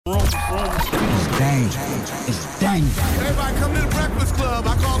It's dangerous. It's dangerous. Everybody come to the Breakfast Club.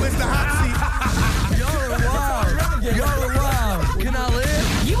 I call this the hot seat. Y'all are wild. Y'all are wild. Can I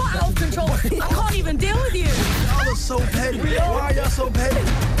live? You are out of control. I can't even deal with you. Y'all are so petty. Why are y'all so petty?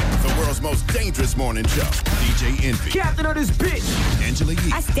 The world's most dangerous morning show. DJ Envy. Captain of this bitch. Angela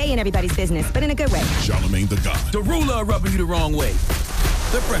Yee. I stay in everybody's business, but in a good way. Charlamagne the God. The ruler rubbing you the wrong way.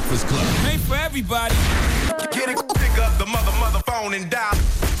 The Breakfast Club. Ain't for everybody. Get it, pick up the mother phone and dial.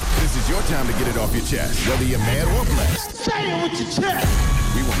 This is your time to get it off your chest, whether you're mad or blessed. Say it with your chest.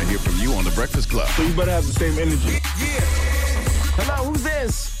 We want to hear from you on The Breakfast Club. So you better have the same energy. Yeah. Hello, who's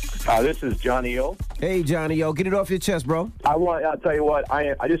this? This is Johnny O. Hey, Johnny O, get it off your chest, bro. I'll tell you what,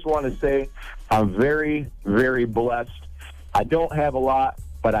 I just want to say I'm very, very blessed. I don't have a lot,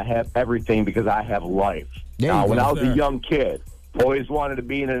 but I have everything because I have life. Now, when I was a young kid, always wanted to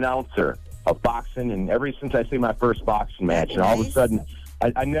be an announcer of boxing, and ever since I see my first boxing match, and all of a sudden,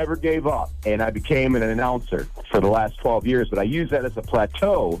 I never gave up, and I became an announcer for the last 12 years, but I use that as a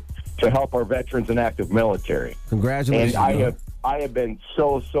plateau to help our veterans and active military. Congratulations. And I have been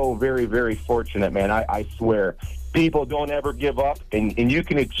so very, very fortunate, man. I swear. People don't ever give up, and you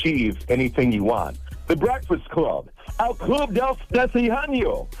can achieve anything you want. The Breakfast Club, El Club del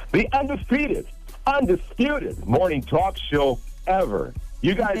Speciaño, the undisputed morning talk show ever.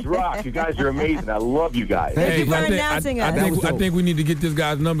 You guys rock. You guys are amazing. I love you guys. Thank you for announcing us. I think we need to get this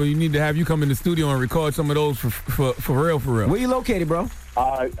guy's number. You need to have you come in the studio and record some of those for real. Where you located, bro?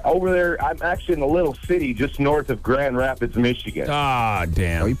 Over there, I'm actually in a little city just north of Grand Rapids, Michigan. Ah,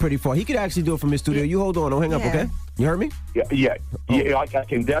 damn. Oh, you're pretty far. He could actually do it from his studio. You hold on. Don't hang up, okay? You heard me? Yeah, I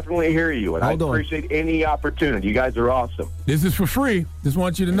can definitely hear you, and I appreciate any opportunity. You guys are awesome. This is for free. Just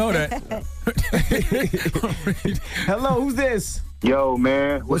want you to know that. Hello, who's this? Yo,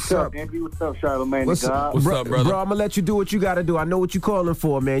 man. What's up? Andy? What's up, Charlamagne? What's up, brother? Bro, I'm going to let you do what you got to do. I know what you're calling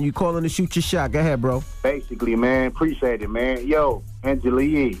for, man. You calling to shoot your shot. Go ahead, bro. Basically, man. Appreciate it, man. Yo, Angela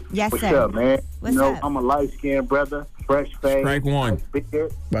Yee. Yes, What's sir. up, man? What's up? I'm a light-skinned brother, fresh face. Strike one. Nice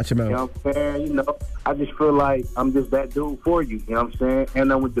beard. Watch your mouth. You know what I'm saying? I just feel like I'm just that dude for you. You know what I'm saying?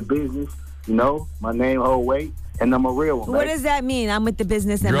 And I'm with the business. My name hold weight, and I'm a real one. What does that mean? I'm with the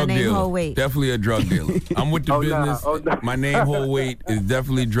business and Drug my name dealer. hold weight. Definitely a drug dealer. I'm with the business. Nah. My name whole weight is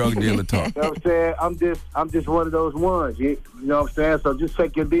definitely drug dealer talk. You know what I'm saying? I'm just one of those ones. You know what I'm saying? So just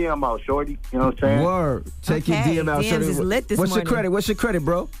take your DM out, shorty. You know what I'm saying? Word. Take your Okay, DM out. DMs is lit this What's morning. your credit? What's your credit,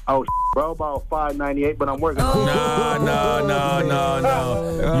 bro? Oh, bro, about $5.98, but I'm working. Oh. No.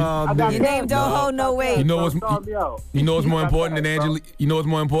 Your name don't hold no weight. You know what's more important than Angela? You know what's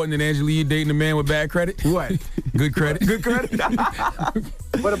more important than Angela Yee dating a man with bad credit? What? Good credit. Good credit?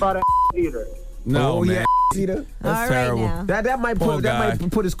 What about an eater? No, man. Either. That's All right terrible. now. That might Poor put guy.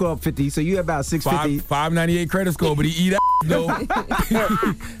 put his score up 50. So you have about 650. $5.98 credit score, but he eat though. Hey,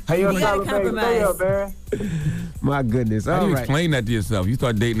 yo, You gotta Charlamagne, compromise. stay up, man. My goodness. How do All you right. explain that to yourself? You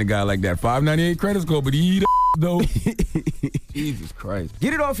start dating a guy like that. $5.98 credit score, but he eat though. Jesus Christ.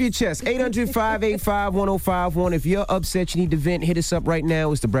 Get it off your chest. 800-585-1051. If you're upset, you need to vent, hit us up right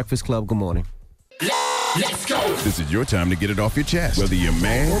now. It's The Breakfast Club. Good morning. Let's go. This is your time to get it off your chest, whether you're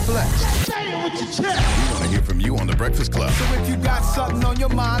mad or blessed. Say it with your chest. We want to hear from you on The Breakfast Club. So if you got something on your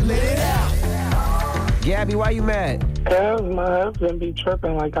mind, let it out. Gabby, why you mad? Cause my husband be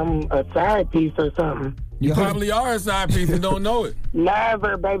tripping like I'm a side piece or something. You probably are a side piece and don't know it.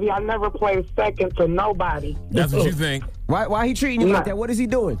 Never, baby. I never play second to nobody. That's what you think. Why he treating you like that? What is he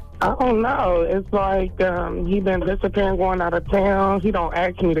doing? I don't know. It's like he been disappearing, going out of town. He don't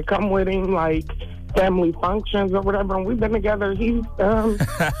ask me to come with him, like family functions or whatever. And we've been together. He's like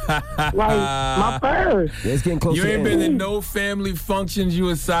my first. Yeah, it's getting close You to ain't the been end. in no family functions. You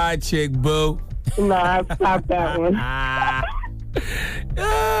a side chick, boo. Nah, I stopped that one.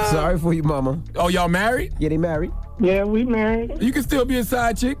 Sorry for you, mama. Oh, y'all married? Yeah, they married. Yeah, we married. You can still be a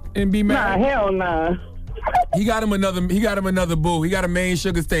side chick and be Nah, married. hell nah. He got him another boo. He got a main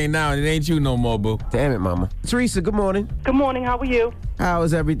sugar stain now, and it ain't you no more, boo. Damn it, mama. Teresa, good morning. Good morning. How are you? How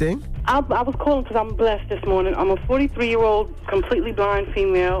is everything? I was calling because I'm blessed this morning. I'm a 43-year-old, completely blind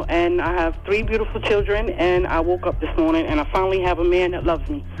female, and I have 3 beautiful children, and I woke up this morning, and I finally have a man that loves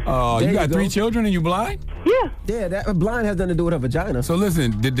me. Oh, There you you got go. 3 children and you blind? Yeah. Yeah, that blind has nothing to do with her vagina. So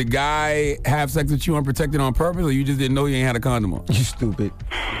listen, did the guy have sex with you unprotected on purpose, or you just didn't know he ain't had a condom on? You stupid.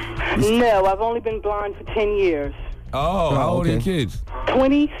 No, I've only been blind for 10 years. Oh, how old are your okay. kids?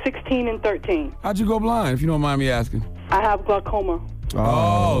 20, 16, and 13. How'd you go blind, if you don't mind me asking? I have glaucoma.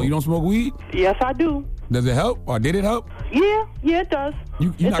 Oh, you don't smoke weed? Yes, I do. Does it help, or did it help? Yeah, it does.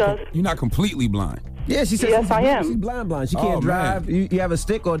 You're it does. You're not completely blind. Yeah, she said Yes, I am. She's blind. She Oh, can't drive. man. You have a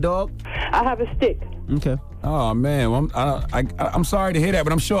stick or a dog? I have a stick. Okay. Oh, man. Well, I'm sorry to hear that,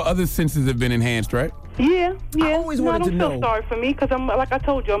 but I'm sure other senses have been enhanced, right? Yeah. I always wanted to don't know. feel sorry for me because I'm, like I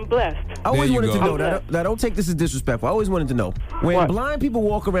told you, I'm blessed. I always There you wanted to go. know. Now, don't take this as disrespectful. I always wanted to know. When What? blind people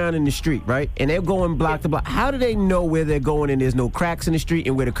walk around in the street, right, and they're going block to block, how do they know where they're going and there's no cracks in the street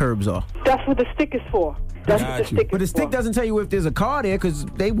and where the curbs are? That's what the stick is for. That's what the Got you. stick is But the stick for. doesn't tell you if there's a car there because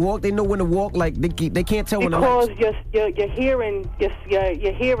they know when to walk. Like they can't tell when the Because lights. your hearing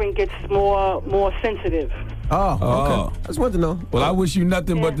your hearing gets more sensitive. Oh, Oh. okay. I just wanted to know. Well, I wish you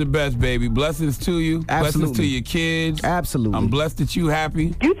nothing but the best, baby. Blessings to you. Blessings Absolutely. to your kids. Absolutely. I'm blessed that you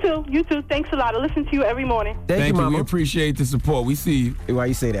happy. You too. Thanks a lot. I listen to you every morning. Thank you, We Mama. appreciate the support. We see you. Why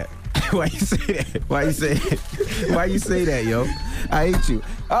you say that? Why you say that? Why you say Why you say that, yo? I hate you.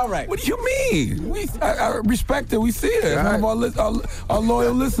 All right. What do you mean? I respect her. We see her. It's one of our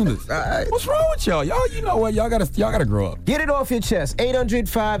loyal listeners. right. What's wrong with y'all? Y'all, you know what? Y'all gotta grow up. Get it off your chest.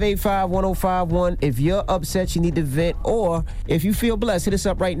 800-585-1051. If you're upset, you need to vent, or if you feel blessed, hit us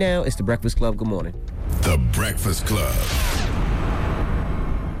up right now. It's The Breakfast Club. Good morning. The Breakfast Club.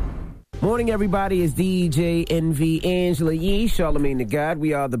 Morning, everybody. It's DJ NV, Angela Yee, Charlamagne the God.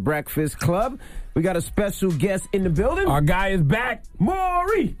 We are The Breakfast Club. We got a special guest in the building. Our guy is back.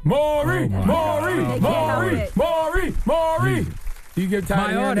 Maury. You get tired My of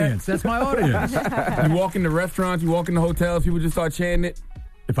hearing audience. That's my audience. that? You walk into restaurants, you walk into hotels, people just start chanting it.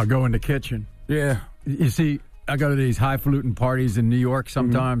 If I go in the kitchen, Yeah. you see, I go to these highfalutin parties in New York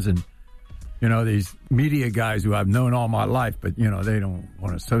sometimes, and you know, these media guys who I've known all my life, but you know, they don't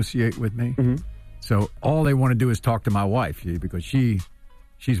want to associate with me. So all they want to do is talk to my wife, because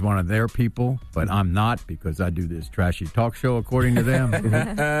she's one of their people, but I'm not, because I do this trashy talk show according to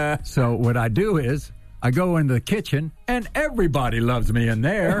them. So what I do is I go into the kitchen, and everybody loves me in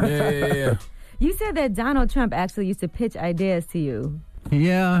there. Yeah. You said that Donald Trump actually used to pitch ideas to you.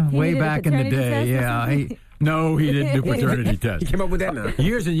 Yeah, He way did a back in the paternity test day. or Yeah, something? no, he didn't do paternity test. He came up with that now.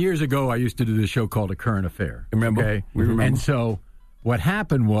 Years and years ago, I used to do this show called A Current Affair. Remember? Okay? We remember. And so what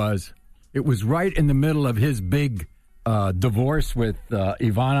happened was, it was right in the middle of his big divorce with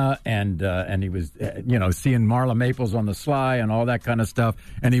Ivana, and he was, seeing Marla Maples on the sly and all that kind of stuff.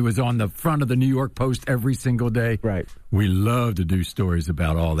 And he was on the front of the New York Post every single day. Right. We love to do stories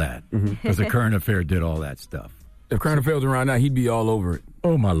about all that, because A Current Affair did all that stuff. If Current Affairs was around now, he'd be all over it.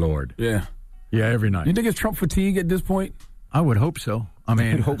 Oh, my Lord. Yeah. Yeah, every night. You think it's Trump fatigue at this point? I would hope so. I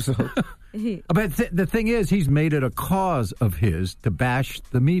mean, I hope so. But the thing is, he's made it a cause of his to bash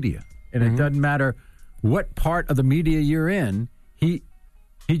the media. And it doesn't matter what part of the media you're in. He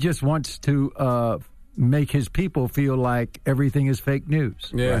just wants to make his people feel like everything is fake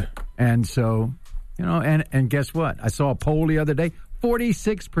news. Yeah. Right. And so, and guess what? I saw a poll the other day.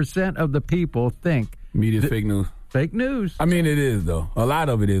 46% of the people think Media's fake news. Fake news. I mean, it is, though. A lot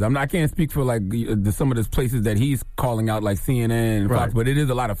of it is. I can't speak for, some of the places that he's calling out, like CNN and Fox, Right. but it is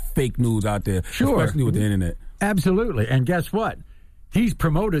a lot of fake news out there, Sure. especially with the internet. Absolutely. And guess what? He's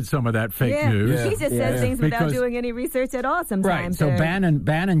promoted some of that fake news. He just says things without Because- doing any research at all sometimes. Right. So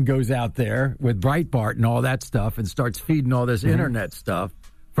Bannon goes out there with Breitbart and all that stuff and starts feeding all this internet stuff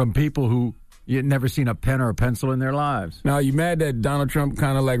from people who you'd never seen a pen or a pencil in their lives. Now, are you mad that Donald Trump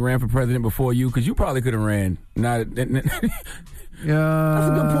kind of ran for president before you? Because you probably could have ran. Yeah, That's a good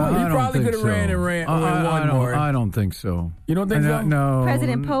point. You probably could have ran and won more. I don't think so. You don't think so? No.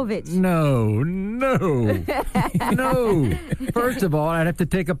 President Povich. No. No. First of all, I'd have to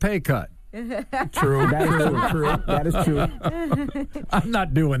take a pay cut. True. That is true. I'm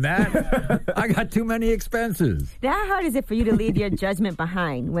not doing that. I got too many expenses. How hard is it for you to leave your judgment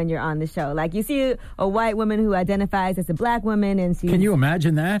behind when you're on the show? Like, you see a white woman who identifies as a black woman, and she's Can you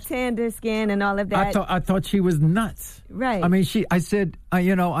imagine that? tender skin and all of that. I thought she was nuts. Right. I mean, I said,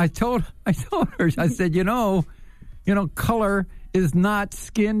 I told her, I said, color is not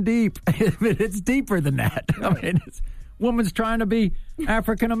skin deep. It's deeper than that. I mean, woman's trying to be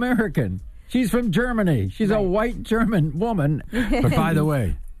African American. She's from Germany. She's a white German woman. But by the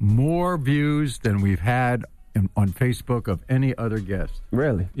way, more views than we've had on Facebook of any other guest.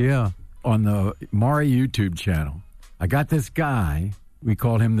 Really? Yeah. On the Maury YouTube channel. I got this guy. We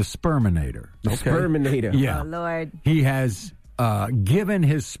call him the Sperminator. Sperminator. Yeah. Oh, Lord. He has given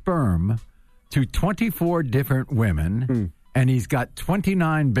his sperm to 24 different women, and he's got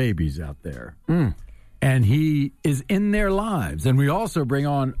 29 babies out there. And he is in their lives. And we also bring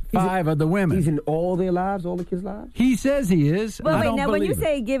on 5 of the women. He's in all their lives, all the kids' lives? He says he is. Well, I wait, don't now when you believe it.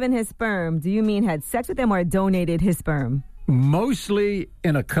 say given his sperm, do you mean had sex with them or donated his sperm? Mostly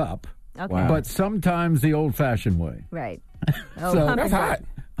in a cup, Okay. Wow. but sometimes the old-fashioned way. Right. Oh, So- pump That's and hot. dump.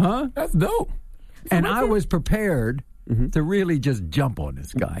 Huh? That's dope. And I was prepared to really just jump on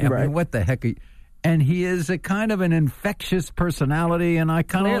this guy. I Right. mean, what the heck? And he is a kind of an infectious personality, and I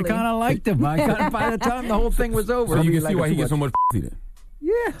kind of liked him. By the time the whole thing was over, so you can see why he gets so much then.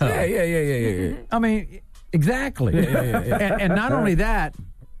 Yeah. I mean, exactly. Yeah. And not only that,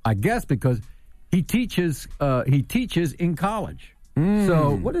 I guess because he teaches in college.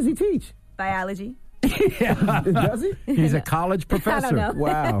 So what does he teach? Biology. Yeah. Does he? He's a college professor. I don't know.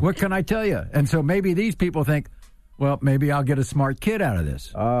 Wow. What can I tell you? And so maybe these people think, well, maybe I'll get a smart kid out of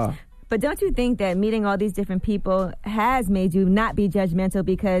this. But don't you think that meeting all these different people has made you not be judgmental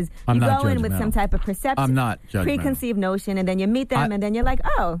because you go in with some type of perception, I'm not judgmental. Preconceived notion, and then you meet them, and then you're like,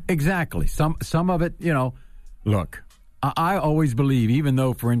 oh. Exactly. Some of it, look, I always believe, even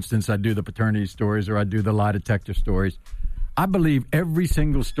though, for instance, I do the paternity stories or I do the lie detector stories, I believe every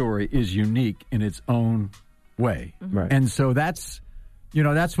single story is unique in its own way. Mm-hmm. Right. And so that's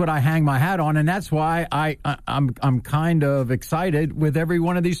what I hang my hat on, and that's why I'm kind of excited with every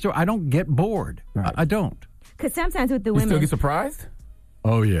one of these stories. I don't get bored. Right. I don't. Because sometimes with the women... You still get surprised?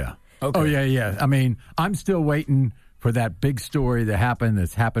 Oh, yeah. Okay. Oh, yeah. I mean, I'm still waiting for that big story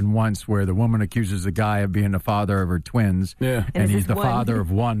that's happened once where the woman accuses the guy of being the father of her twins. Yeah. And he's the father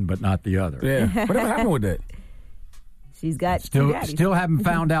of one but not the other. Yeah. Whatever happened with that? She's got two daddies. Still haven't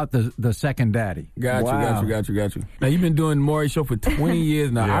found out the second daddy. Got you. Now, you've been doing Maury's show for 20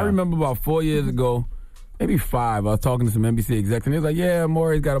 years now. Yeah. I remember about 4 years ago, maybe 5, I was talking to some NBC execs, and they was like, yeah,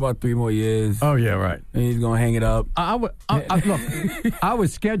 Maury's got about 3 more years. Oh, yeah, right. And he's going to hang it up. Look, I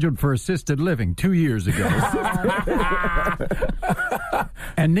was scheduled for assisted living 2 years ago.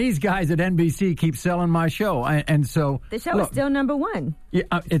 And these guys at NBC keep selling my show. And so... The show is still number 1. Yeah,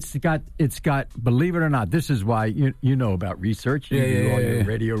 it's got. Believe it or not, this is why you know about research. You do all your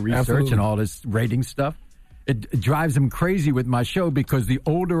radio research. Absolutely. And all this rating stuff. It drives them crazy with my show because the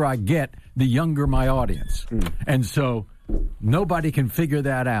older I get, the younger my audience. And so nobody can figure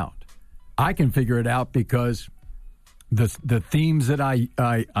that out. I can figure it out because the themes that I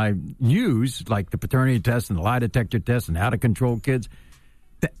use, like the paternity test and the lie detector test and how to control kids,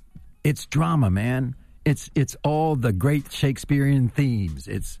 it's drama, man. It's all the great Shakespearean themes.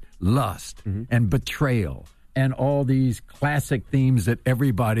 It's lust and betrayal and all these classic themes that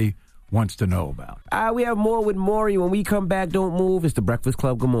everybody wants to know about. We have more with Maury. When we come back, don't move. It's The Breakfast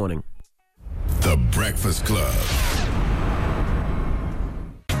Club. Good morning. The Breakfast Club.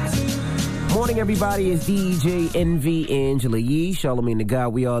 Morning, everybody. It's DJ NV, Angela Yee, Charlamagne the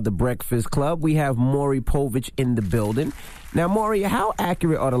God. We are The Breakfast Club. We have Maury Povich in the building. Now, Maury, how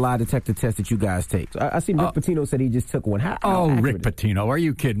accurate are the lie detector tests that you guys take? I seen Rick Pitino said he just took one. How Rick Pitino, are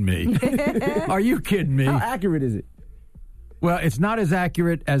you kidding me? Are you kidding me? How accurate is it? Well, it's not as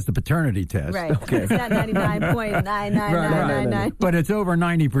accurate as the paternity test. Right. Okay. It's not 99.99999. Right. But it's over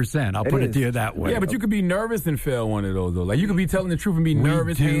 90%. I'll put it to you that way. Yeah, but you could be nervous and fail one of those, though. Like, you could be telling the truth and be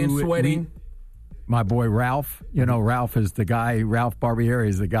nervous, hands sweating. My boy Ralph, Ralph is the guy, Ralph Barbieri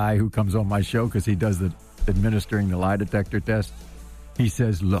is the guy who comes on my show because he does the administering the lie detector test. He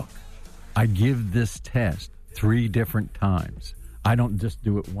says, look, I give this test 3 different times. I don't just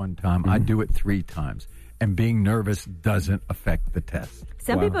do it one time. I do it 3 times. And being nervous doesn't affect the test.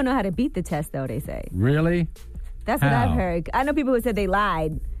 Some people know how to beat the test, though, they say. Really? That's what I've heard. I know people who said they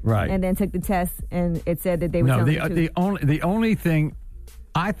lied and then took the test and it said that they were telling the truth. The only thing,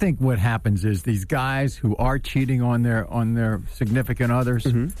 I think what happens is these guys who are cheating on their significant others,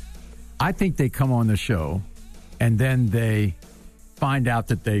 I think they come on the show and then they find out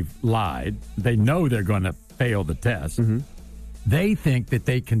that they've lied. They know they're going to fail the test. They think that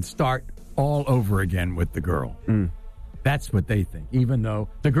they can start all over again with the girl. That's what they think, even though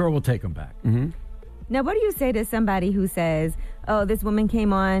the girl will take them back. Now, what do you say to somebody who says, oh, this woman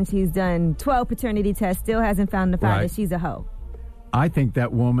came on, she's done 12 paternity tests, still hasn't found the father, she's a hoe? I think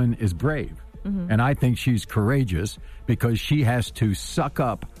that woman is brave, and I think she's courageous because she has to suck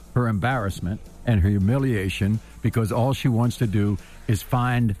up her embarrassment and her humiliation because all she wants to do is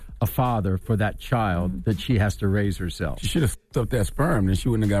find a father for that child that she has to raise herself. She should have stuffed that sperm, then she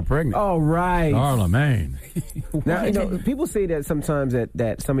wouldn't have got pregnant. Oh, right. Charlamagne. Now, people say that sometimes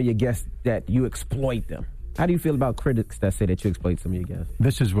that some of your guests, that you exploit them. How do you feel about critics that say that you exploit some of your guests?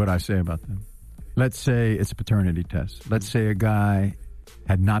 This is what I say about them. Let's say it's a paternity test. Let's say a guy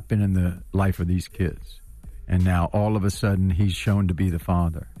had not been in the life of these kids, and now all of a sudden he's shown to be the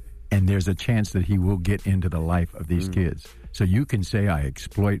father, and there's a chance that he will get into the life of these kids. So you can say I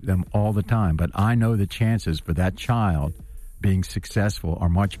exploit them all the time, but I know the chances for that child being successful are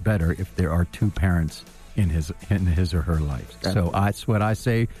much better if there are 2 parents in his or her life. So that's what I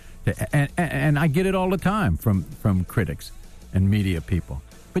say, and I get it all the time from critics and media people.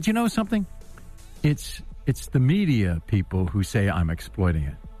 But you know something? It's the media people who say I'm exploiting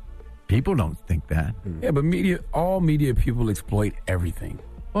it. People don't think that. Yeah, but all media people exploit everything.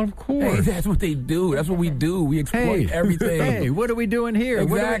 Well, of course. Hey, that's what they do. That's what we do. We exploit everything. Hey, what are we doing here?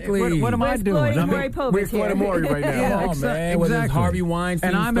 Exactly. What am I doing? We're exploiting Maury right now. Yeah, Come on, man. Whether it's Harvey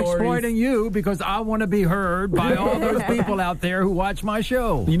Weinstein and I'm stories. exploiting you because I want to be heard by all those people out there who watch my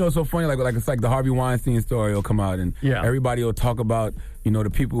show. You know, it's so funny. Like it's like the Harvey Weinstein story will come out, and everybody will talk about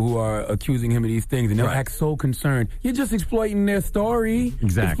the people who are accusing him of these things, and they'll act so concerned. You're just exploiting their story,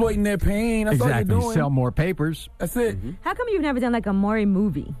 exploiting their pain. That's all you're doing. Sell more papers. That's it. How come you've never done like a Maury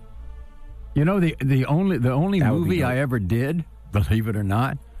movie? You know, the only movie I ever did, believe it or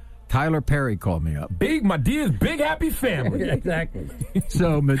not, Tyler Perry called me up. Medea's Big Happy Family. Exactly.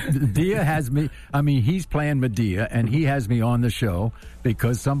 So Medea has me. I mean, he's playing Medea, and he has me on the show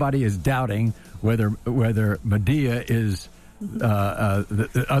because somebody is doubting whether Medea is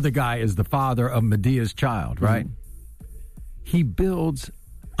the other guy is the father of Medea's child, right? Mm-hmm. He builds.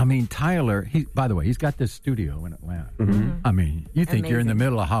 I mean, Tyler, by the way, he's got this studio in Atlanta. Mm-hmm. I mean, you think you're in the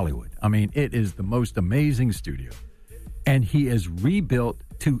middle of Hollywood. I mean, it is the most amazing studio. And he is rebuilt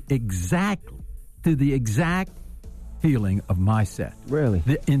to the exact feeling of my set. Really?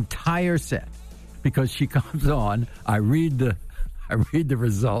 The entire set. Because she comes on, I read the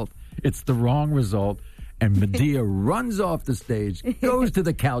result. It's the wrong result. And Medea runs off the stage, goes to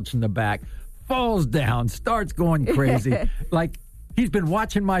the couch in the back, falls down, starts going crazy. Like, he's been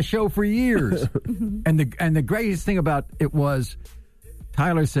watching my show for years. And the greatest thing about it was,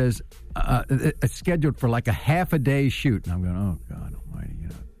 Tyler says, it's scheduled for like a half a day shoot. And I'm going, oh, God almighty,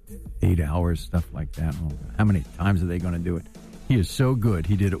 8 hours, stuff like that. Oh, how many times are they going to do it? He is so good.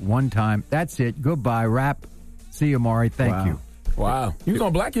 He did it one time. That's it. Goodbye. Wrap. See you, Maury. Thank you. Wow. You was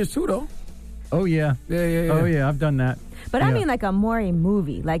on Blackish too, though. Oh, yeah. Yeah. Oh, yeah. I've done that. But I mean like a Maury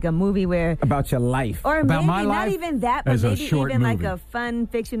movie, like a movie where... About your life. Or about maybe my life? not even that, but maybe even like a fun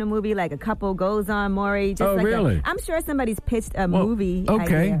fictional movie, like a couple goes on Maury. Just like really? I'm sure somebody's pitched a movie.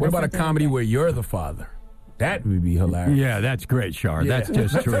 Okay. What about a comedy where you're the father? That would be hilarious. Yeah, that's great, Shar. Yeah. That's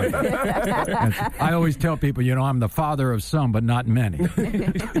just true. I always tell people, I'm the father of some, but not many.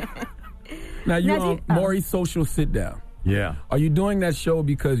 Now, you're on Maury's Social Sit Down. Yeah. Are you doing that show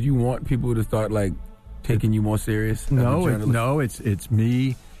because you want people to start, like, taking you more serious? No, it's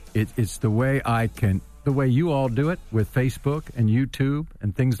me. It's the way the way you all do it with Facebook and YouTube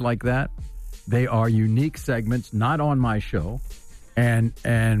and things like that. They are unique segments, not on my show. And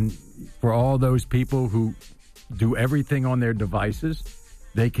for all those people who do everything on their devices,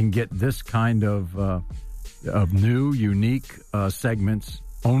 they can get this kind of new, unique segments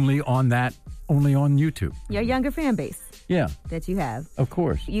only on YouTube. Your younger fan base. Yeah. That you have. Of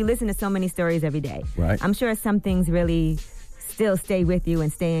course. You listen to so many stories every day. Right. I'm sure some things really still stay with you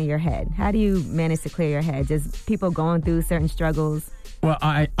and stay in your head. How do you manage to clear your head? Just people going through certain struggles? Well,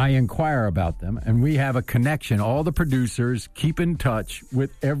 I inquire about them, and we have a connection. All the producers keep in touch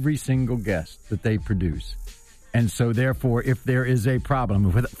with every single guest that they produce. And so, therefore, if there is a problem,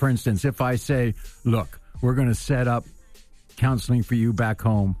 for instance, if I say, look, we're going to set up counseling for you back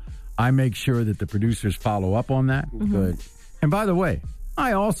home, I make sure that the producers follow up on that. Mm-hmm. Good. And by the way,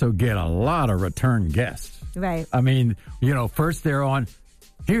 I also get a lot of return guests. Right. I mean, first they're on,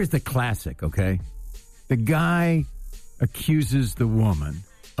 here's the classic, okay? The guy accuses the woman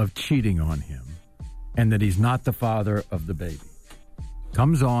of cheating on him and that he's not the father of the baby.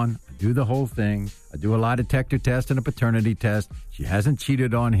 Comes on, I do the whole thing. I do a lie detector test and a paternity test. She hasn't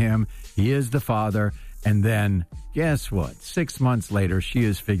cheated on him. He is the father. And then, guess what? 6 months later, she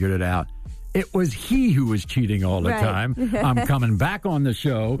has figured it out. It was he who was cheating all the time. I'm coming back on the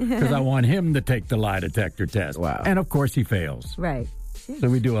show because I want him to take the lie detector test. Wow. And, of course, he fails. Right. So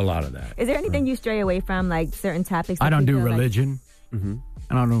we do a lot of that. Is there anything you stray away from, like certain topics? I don't do religion. Mm-hmm.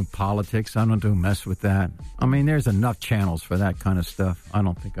 I don't do politics. I don't mess with that. I mean, there's enough channels for that kind of stuff. I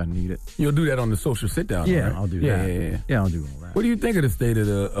don't think I need it. You'll do that on the Social Sit Down, yeah, right? I'll do that. Yeah, I'll do all that. What do you think of the state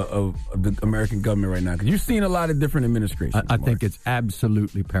of the American government right now? Because you've seen a lot of different administrations. I think it's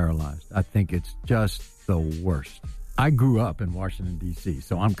absolutely paralyzed. I think it's just the worst. I grew up in Washington, D.C.,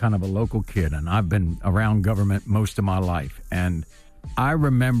 so I'm kind of a local kid, and I've been around government most of my life. And I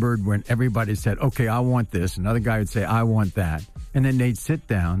remembered when everybody said, okay, I want this. Another guy would say, I want that. And then they'd sit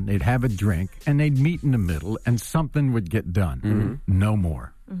down, they'd have a drink, and they'd meet in the middle, and something would get done. Mm-hmm. No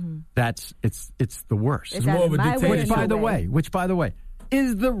more. Mm-hmm. It's the worst. It's more of a dictatorship. Which, by the way,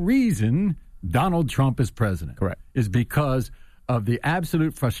 is the reason Donald Trump is president. Correct. Is because of the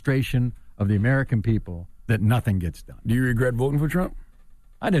absolute frustration of the American people that nothing gets done. Do you regret voting for Trump?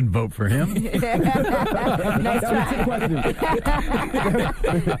 I didn't vote for him. Nice try.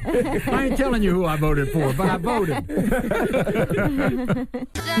 I ain't telling you who I voted for, but I voted.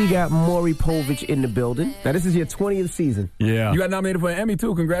 We got Maury Povich in the building. Now, this is your 20th season. Yeah. You got nominated for an Emmy,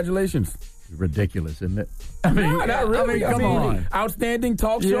 too. Congratulations. Ridiculous, isn't it? I mean, no, not really. Come on. Outstanding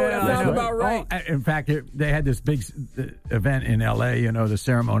talk show. That sounds about right. Oh, in fact, they had this big event in L.A., the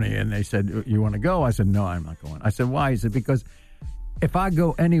ceremony, and they said, you want to go? I said, no, I'm not going. I said, why? He said, because if I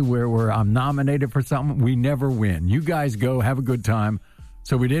go anywhere where I'm nominated for something, we never win. You guys go, have a good time.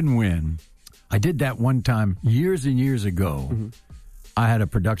 So we didn't win. I did that one time years and years ago. Mm-hmm. I had a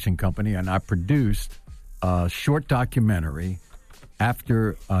production company, and I produced a short documentary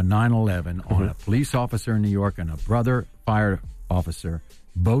after 9/11 on a police officer in New York and a brother fire officer.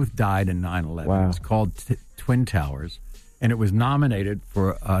 Both died in 9/11. Wow. It was called Twin Towers, and it was nominated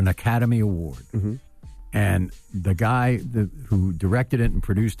for an Academy Award. Mm-hmm. And the guy who directed it and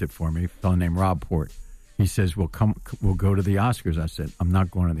produced it for me, a fellow named Rob Port, he says, we'll go to the Oscars. I said, I'm not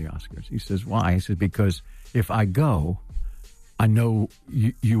going to the Oscars. He says, why? He says, because if I go, I know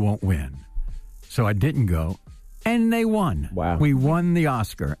you won't win. So I didn't go, and they won. Wow. We won the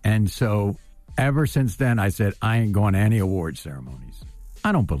Oscar. And so ever since then, I said, I ain't going to any award ceremonies.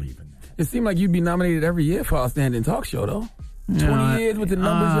 I don't believe in that. It seemed like you'd be nominated every year for Outstanding Talk Show, though. 20 years with the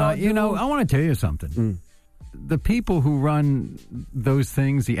numbers y'all do. I want to tell you something. The people who run those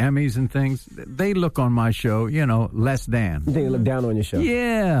things, the Emmys and things, they look on my show, less than. They look down on your show.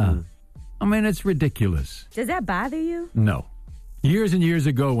 Yeah. I mean, it's ridiculous. Does that bother you? No. Years and years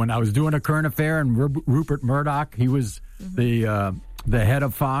ago, when I was doing a current affair, and Rupert Murdoch, he was the head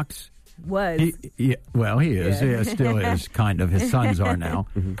of Fox. He is. Yeah, still is, kind of. His sons are now.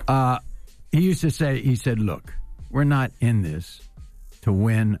 He used to say, he said, look, we're not in this to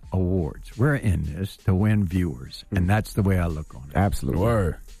win awards. We're in this to win viewers. And that's the way I look on it. Absolutely.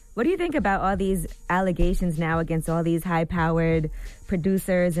 Word. What do you think about all these allegations now against all these high-powered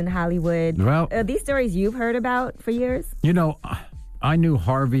producers in Hollywood? Well, are these stories you've heard about for years? I knew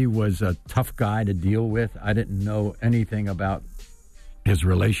Harvey was a tough guy to deal with. I didn't know anything about his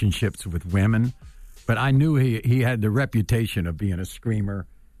relationships with women. But I knew he had the reputation of being a screamer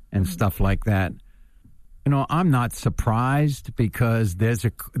and stuff like that. I'm not surprised because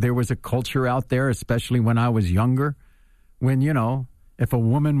there was a culture out there, especially when I was younger, when, if a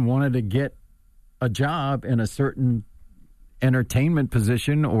woman wanted to get a job in a certain entertainment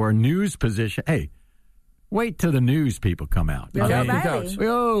position or a news position, hey, wait till the news people come out. The casting couch.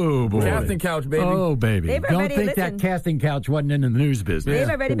 Oh, boy. Casting couch, baby. Oh, baby. Don't think that casting couch wasn't in the news business. They've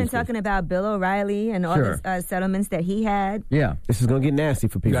already been talking about Bill O'Reilly and all the settlements that he had. Yeah. This is going to get nasty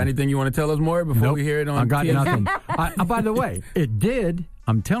for people. You got anything you want to tell us more before we hear it on I got TNT? nothing. By the way, it did.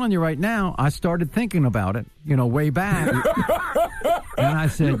 I'm telling you right now, I started thinking about it, way back. And I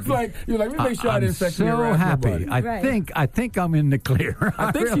said, you're like, let me make sure I didn't sexually harass happy. nobody. I think I'm in the clear.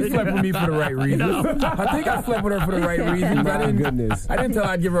 I think she slept with me for the right reasons. I think I slept with her for the right reasons. I didn't tell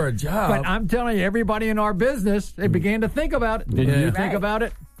her I'd give her a job. But I'm telling you, everybody in our business, they began to think about it. Didn't you think about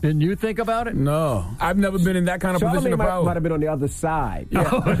it? Didn't you think about it? No. I've never been in that kind of position of power. Might have been on the other side. Yeah.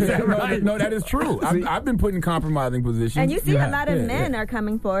 No, that is true. I've been put in compromising positions. And you see a lot of men are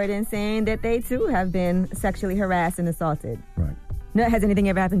coming forward and saying that they, too, have been sexually harassed and assaulted. Right. No, has anything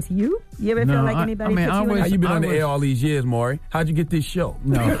ever happened to you? You ever feel like anybody put you in? How you been on the air all these years, Maury? How'd you get this show?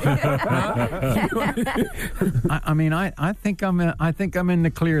 No. I think I'm in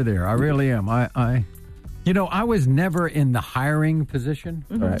the clear there. I really am. I was never in the hiring position.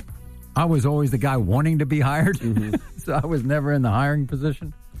 Mm-hmm. Right. I was always the guy wanting to be hired. Mm-hmm. So I was never in the hiring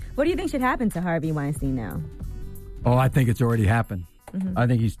position. What do you think should happen to Harvey Weinstein now? Oh, I think it's already happened. Mm-hmm. I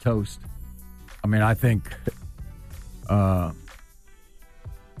think he's toast. I think...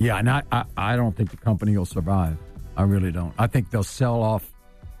 and I don't think the company will survive. I really don't. I think they'll sell off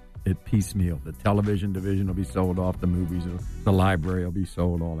it piecemeal. The television division will be sold off. The movies, the library will be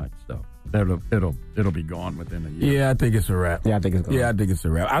sold. All that stuff. It'll be gone within a year. Yeah, I think it's a wrap. Yeah, I think it's gone. Yeah, I think it's a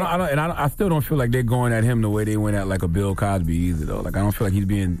wrap. I still don't feel like they're going at him the way they went at like a Bill Cosby either, though. Like I don't feel like he's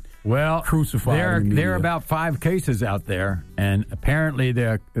being crucified. There are about 5 cases out there, and apparently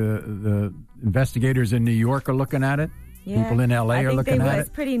the investigators in New York are looking at it. Yeah. People in L.A. are looking at it. It's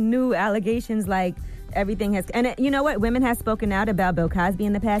pretty new allegations, like everything has... And you know what? Women have spoken out about Bill Cosby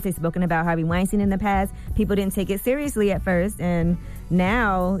in the past. They've spoken about Harvey Weinstein in the past. People didn't take it seriously at first, and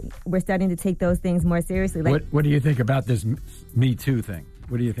now we're starting to take those things more seriously. Like, what do you think about this Me Too thing?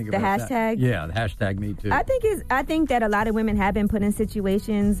 What do you think about the hashtag? That? Yeah, the hashtag Me Too. I think that a lot of women have been put in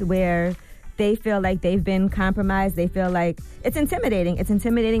situations where they feel like they've been compromised. They feel like it's intimidating. It's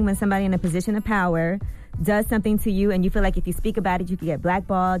intimidating when somebody in a position of power does something to you and you feel like if you speak about it, you could get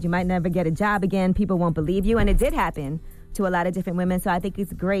blackballed, you might never get a job again, people won't believe you. And it did happen to a lot of different women. So I think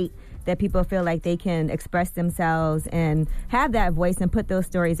it's great that people feel like they can express themselves and have that voice and put those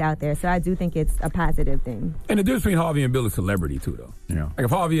stories out there. So I do think it's a positive thing. And the difference between Harvey and Bill is celebrity, too, though. Yeah. Like, if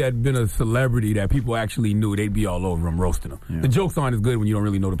Harvey had been a celebrity that people actually knew, they'd be all over him, roasting him. Yeah. The jokes aren't as good when you don't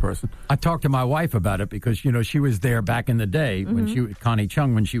really know the person. I talked to my wife about it because, you know, she was there back in the day when Connie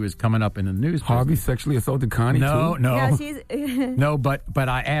Chung, when she was coming up in the news. Harvey sexually assaulted Connie, too? No. Yeah, she's No, but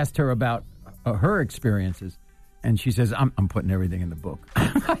I asked her about her experiences. And she says, I'm putting everything in the book.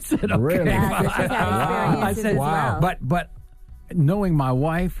 I said, okay. Really? I said, wow. But knowing my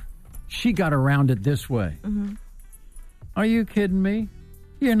wife, she got around it this way. Mm-hmm. Are you kidding me?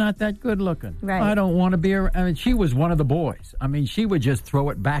 You're not that good looking. Right. I don't want to be around. I mean, she was one of the boys. I mean, she would just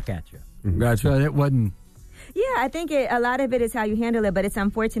throw it back at you. Gotcha. So it wasn't... Yeah, I think a lot of it is how you handle it, but it's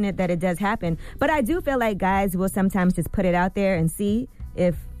unfortunate that it does happen. But I do feel like guys will sometimes just put it out there and see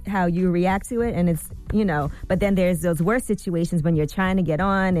how you react to it, and it's, you know, but then there's those worse situations when you're trying to get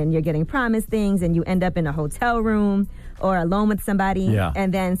on and you're getting promised things and you end up in a hotel room or alone with somebody,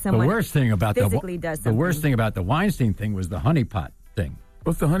 and then someone the worst thing about physically does something. The worst thing about the Weinstein thing was the honeypot thing.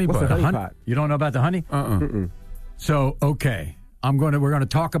 What's the honeypot? You don't know about the honey? So, okay, we're going to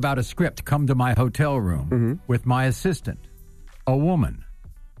talk about a script. Come to my hotel room with my assistant, a woman.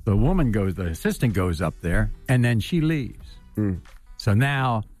 The assistant goes up there, and then she leaves. So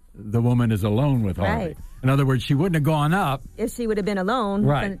now the woman is alone with Harvey. Right. In other words, she wouldn't have gone up if she would have been alone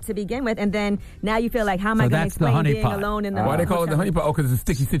to begin with, and then now you feel like, how am I going to explain being alone in the Why they call it the honeypot? Oh, because it's a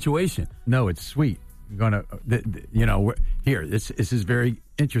sticky situation. No, it's sweet. Here, this is very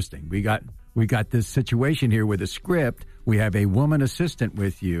interesting. We got this situation here with a script. We have a woman assistant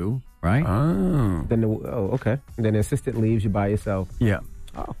with you, right? Oh. Okay. And then the assistant leaves you by yourself. Yeah.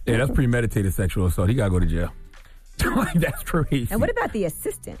 Oh. Yeah, that's premeditated sexual assault. He got to go to jail. That's crazy. And what about the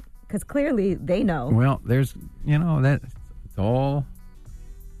assistant? Because clearly they know. Well, there's, that it's all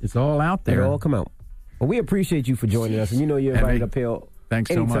out there. It'll all come out. Well, we appreciate you for joining us, and you're invited up here.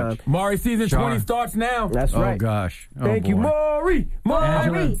 Thanks anytime. so much. Maury season 20 starts now. That's right. Oh, gosh. Thank you, Maury.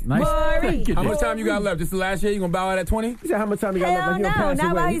 Angela, nice. How much time you got left? This is the last year? You going to bow out at 20? He said, how much time you got left? Hell no,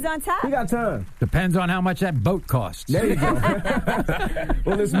 not while he's on top. He got time. Depends on how much that boat costs. There you go.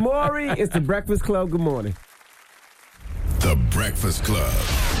 Well, it's Maury. It's the Breakfast Club. Good morning. The Breakfast Club.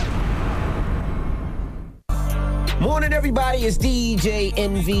 Morning, everybody. It's DJ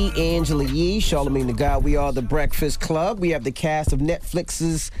NV, Angela Yee, Charlamagne the God. We are the Breakfast Club. We have the cast of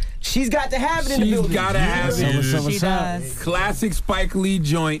Netflix's She's Got to Have It in the building. She's Got to Have It. She does. Classic Spike Lee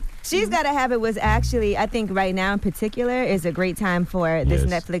joint. She's Gotta Have It was actually, I think right now in particular, is a great time for this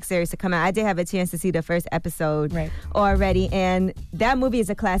Netflix series to come out. I did have a chance to see the first episode already, and that movie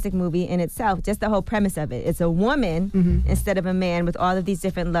is a classic movie in itself, just the whole premise of it. It's a woman instead of a man with all of these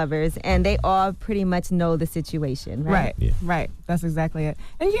different lovers, and they all pretty much know the situation, right? Right. That's exactly it.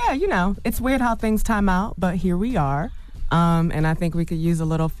 And yeah, it's weird how things time out, but here we are. And I think we could use a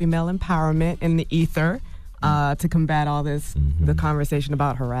little female empowerment in the ether to combat all this, the conversation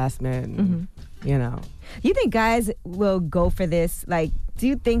about harassment, and, You think guys will go for this? Like, do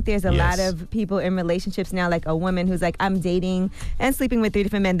you think there's a lot of people in relationships now, like a woman who's like, I'm dating and sleeping with 3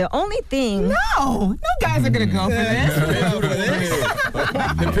 different men. The only thing... No guys are going to go for this.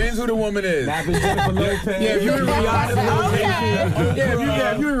 Depends who the woman is. If you're in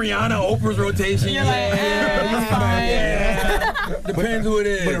Rihanna, Oprah's rotation. You're like, fine. Depends who it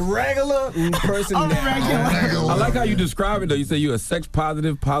is. But a regular person. I like how you describe it, though. You say you're a sex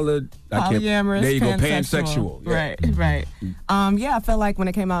positive, polyamorous, there you go, pansexual. Yeah. Right. I felt like when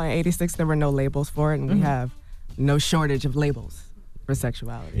it came out in '86, there were no labels for it, and we have no shortage of labels for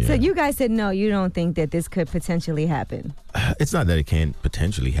sexuality. Yeah. So you guys said no, you don't think that this could potentially happen? It's not that it can't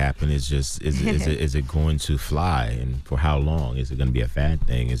potentially happen. It's just, is it going to fly, and for how long? Is it going to be a fad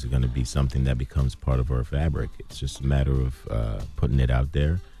thing? Is it going to be something that becomes part of our fabric? It's just a matter of putting it out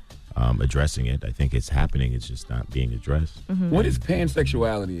there, addressing it. I think it's happening. It's just not being addressed. What is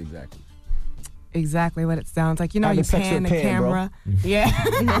pansexuality exactly? Exactly what it sounds like. You pan the camera. Pan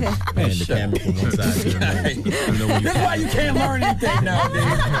the camera from one side to the other. That's why you can't learn anything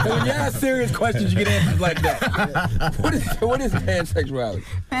nowadays. When you ask serious questions, you get answers like that. What is pansexuality?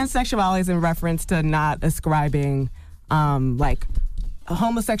 Pansexuality is in reference to not ascribing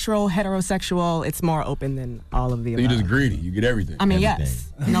homosexual, heterosexual, it's more open than all of the above. So you're just greedy. You get everything. I mean, Everything.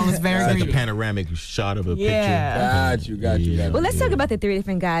 yes. Nola's very It's greedy. like a panoramic shot of a Yeah. picture. Got you. Well, let's talk about the 3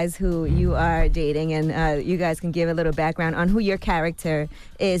 different guys who you are dating, and you guys can give a little background on who your character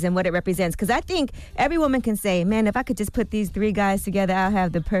is and what it represents. Because I think every woman can say, man, if I could just put these 3 guys together, I'll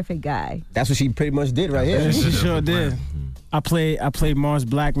have the perfect guy. That's what she pretty much did right here. She sure did. I played Mars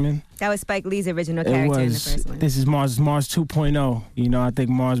Blackman. That was Spike Lee's original character in the first one. This is Mars 2.0. You know, I think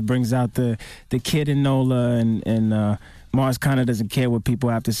Mars brings out the kid in Nola, and Mars kind of doesn't care what people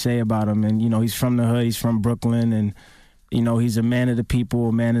have to say about him. And, you know, he's from the hood, he's from Brooklyn, and, you know, he's a man of the people,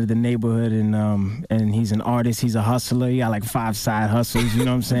 a man of the neighborhood, and he's an artist, he's a hustler. He got like 5 side hustles, you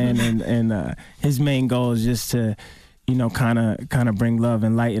know what I'm saying? And his main goal is just to, you know, kind of bring love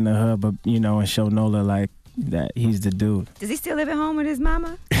and light in the hood, but, you know, and show Nola, like, that he's the dude. Does he still live at home with his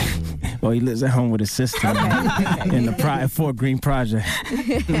mama? Well, he lives at home with his sister in the Fort Greene project.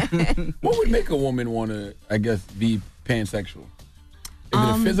 What would make a woman want to, I guess, be pansexual? Is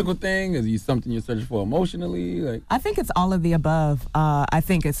it a physical thing? Is it something you're searching for emotionally? Like, I think it's all of the above. I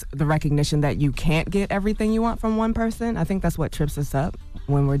think it's the recognition that you can't get everything you want from one person. I think that's what trips us up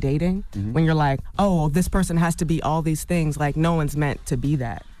when we're dating. When you're like, oh, this person has to be all these things. Like, no one's meant to be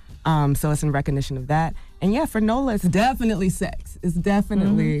that. So it's in recognition of that. And yeah, for Nola, it's definitely sex. It's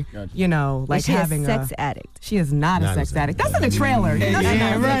definitely, you know, like she's having a sex addict. She is not a sex addict. That's in the trailer.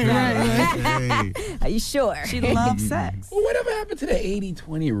 Right. Are you sure? She loves sex. Well, whatever happened to the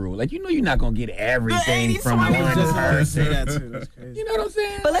 80-20 rule? Like, you know you're not going to get everything from one person. You know what I'm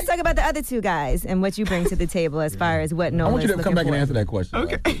saying? But let's talk about the other 2 guys and what you bring to the table as far as what Nola I want you is to come back looking and for. answer that question.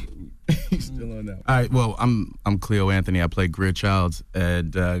 Okay. He's still on that. All right. Well, I'm Cleo Anthony. I play Greer Childs,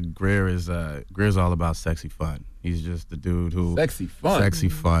 and Greer's all about sexy fun. He's just the dude who Sexy fun. Sexy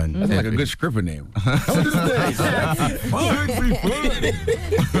fun. That's like a good stripper name.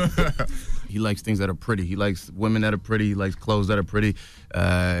 He likes things that are pretty. He likes women that are pretty. He likes clothes that are pretty.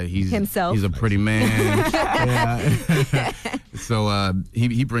 He's himself. He's a pretty man. So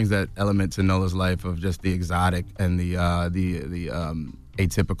he brings that element to Nola's life of just the exotic and the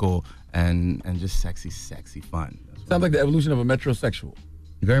atypical and just sexy fun. Sounds like the evolution of a metrosexual.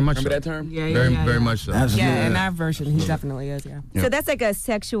 Very much. Remember so. that term? Yeah, very much so. Yeah, in our version, he definitely is, yeah. So that's like a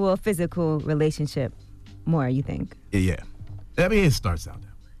sexual, physical relationship more, you think? Yeah. I mean, it starts out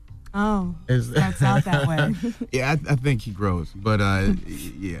that way. Oh, starts out that way. Yeah, I think he grows, but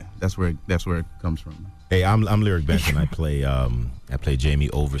yeah, that's where it comes from. Hey, I'm Lyric Benson. I play Jamie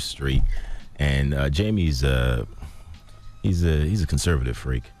Overstreet, and Jamie's he's a conservative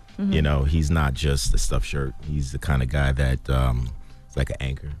freak. Mm-hmm. You know, he's not just a stuffed shirt. He's the kind of guy that is like an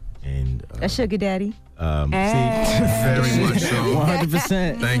anchor and a sugar daddy. Very much so.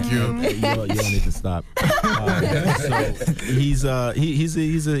 100%. Thank you. You don't need to stop. So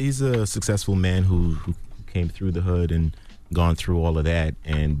he's a successful man who came through the hood and gone through all of that,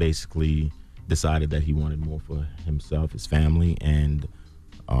 and basically decided that he wanted more for himself, his family, and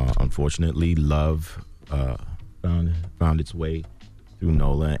unfortunately, love found its way through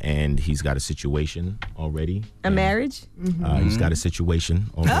Nola, and he's got a situation already. A marriage? He's got a situation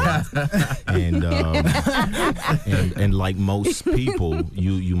already. and like most people,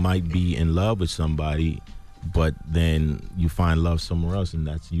 you might be in love with somebody, but then you find love somewhere else, and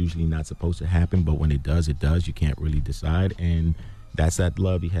that's usually not supposed to happen. But when it does, it does. You can't really decide, and that's that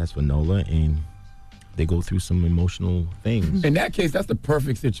love he has for Nola, and they go through some emotional things. In that case, that's the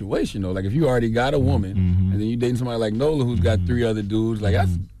perfect situation, though. Like, if you already got a woman, and then you dating somebody like Nola who's got 3 other dudes, like,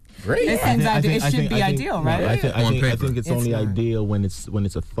 that's great. It seems it should be ideal, right? I think it's only ideal when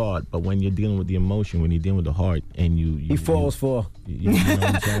it's a thought, but when you're dealing with the emotion, when you're dealing with the heart, and he falls for. You know what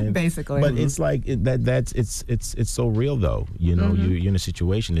I'm saying? Basically. But it's like it's so real, though. You know, you're in a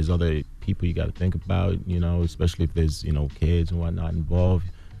situation. There's other people you got to think about. You know, especially if there's kids and whatnot involved.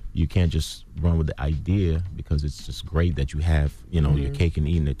 You can't just run with the idea, because it's just great that you have, your cake and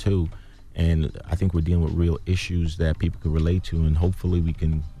eating it too. And I think we're dealing with real issues that people can relate to, and hopefully we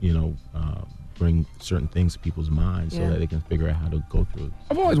can, bring certain things to people's minds so that they can figure out how to go through it.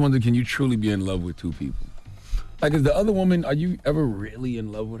 I've always wondered, can you truly be in love with 2 people? Like, is the other woman, are you ever really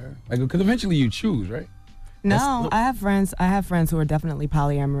in love with her? Like, because eventually you choose, right? No, I have friends who are definitely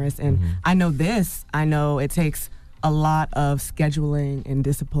polyamorous, and I know it takes a lot of scheduling and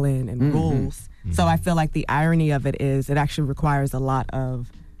discipline and rules. So I feel like the irony of it is it actually requires a lot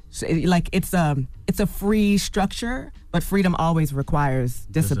of, like, it's a free structure, but freedom always requires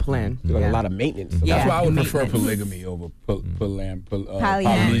discipline. Like a lot of maintenance. That's why I would prefer polygamy over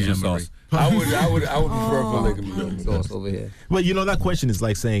Polynesian sauce. I would prefer polygamy. Sauce over here. Well, that question is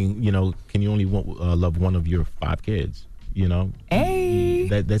like saying, can you only love one of your 5 kids? You know,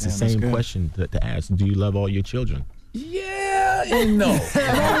 that's the same question to ask. Do you love all your children? Yeah and no. I'm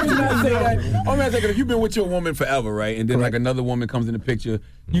saying if you've been with your woman forever, right, and then like another woman comes in the picture,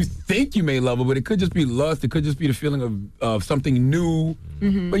 you think you may love her, but it could just be lust. It could just be the feeling of something new,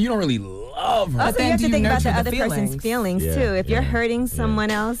 but you don't really love her. Also, you have to think about the other person's feelings too. If you're hurting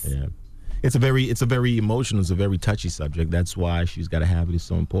someone else. Yeah. It's a very emotional, it's a very touchy subject. That's why She's Gotta Have It is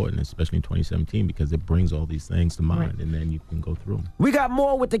so important, especially in 2017, because it brings all these things to mind, and then you can go through them. We got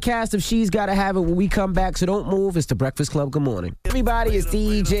more with the cast of She's Gotta Have It when we come back, so don't move. It's the Breakfast Club. Good morning. Everybody, it's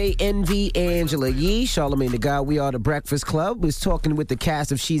DJ NV, Angela Yee, Charlamagne the God. We are the Breakfast Club. We're talking with the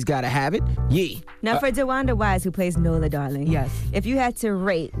cast of She's Gotta Have It. Yee. Now, for DeWanda Wise, who plays Nola Darling, yes, if you had to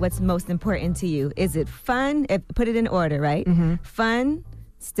rate what's most important to you, is it fun? Put it in order, right? Fun,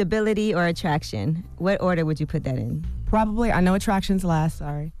 stability, or attraction? What order would you put that in? Probably, I know attraction's last,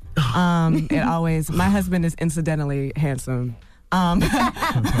 sorry. It always, my husband is incidentally handsome.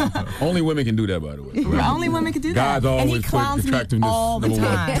 Only women can do that, by the way. Only women can do that. Guys always and he clowns me all the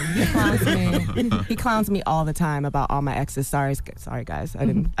time. He clowns me all the time about all my exes. Sorry guys.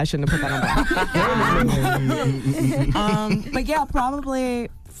 I shouldn't have put that on. But yeah, probably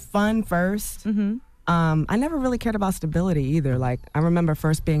fun first. I never really cared about stability either. Like, I remember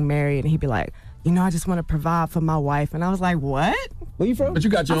first being married, and he'd be like, I just want to provide for my wife. And I was like, what? Where you from? But you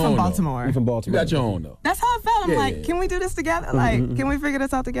got your I'm own, from Baltimore. You from Baltimore. You got your own, though. That's how I felt. I'm like, can we do this together? Like, can we figure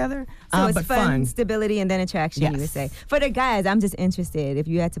this out together? So it's fun, stability, and then attraction, you would say. For the guys, I'm just interested. If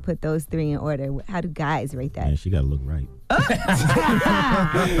you had to put those three in order, how do guys rate that? Man, she got to look right.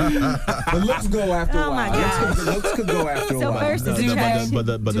 The looks go after a while. Oh, my God. The looks could go after a while. So first, The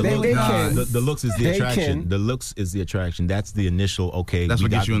looks is the attraction. The looks is the attraction. That's the initial, okay. That's what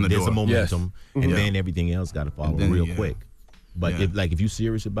gets you in the door. There's a momentum, and then everything else got to follow real quick. But if you're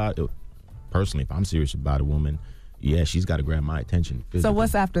serious about it, personally, if I'm serious about a woman, she's got to grab my attention. Physically. So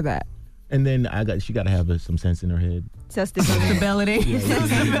what's after that? And then she got to have some sense in her head. So stability. You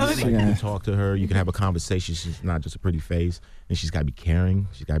can talk to her. You can have a conversation. She's not just a pretty face. And she's got to be caring.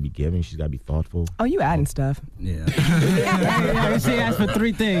 She's got to be giving. She's got to be thoughtful. Oh, you adding stuff. Yeah. She asked for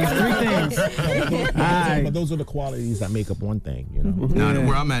three things. But those are the qualities that make up one thing, you know. Now,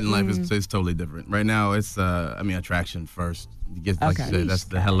 where I'm at in life is totally different. Right now, it's attraction first. You said, that's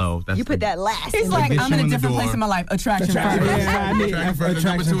the hello. That's you put that last. He's like, I'm in a different place in my life. Attraction first. Attraction first.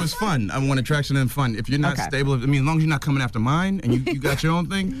 Number two is fun. I want attraction and fun. If you're not stable, as long as you're not coming after mine and you got your own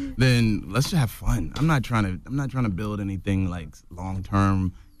thing, then let's just have fun. I'm not trying to build anything like long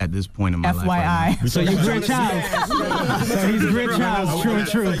term at this point in my life. FYI. So you're Grit Childs. So he's Grit Childs. True and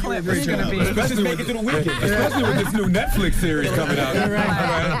true. Especially make it through the weekend. Especially with this new Netflix series coming out.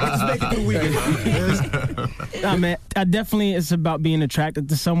 Let's make it through the weekend. Nah, man, I definitely, it's about being attracted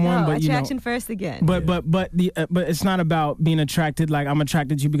to someone. But attraction first again. But it's not about being attracted. Like, I'm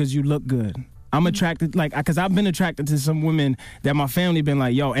attracted to you because you look good. I'm attracted, like, because I've been attracted to some women that my family been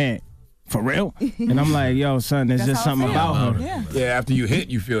like, yo, Aunt, for real? And I'm like, yo, son, there's just something about her. Yeah, after you hit,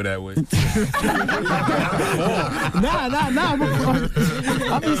 you feel that way. Nah.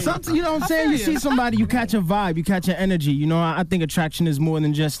 I mean, something, you know what I'm saying? You see somebody, you catch a vibe, you catch an energy. You know, I think attraction is more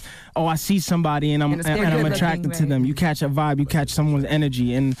than just, I see somebody and I'm attracted to them. You catch a vibe, you catch someone's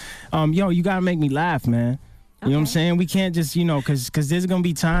energy. And, you got to make me laugh, man. You know what I'm saying? We can't just, because there's going to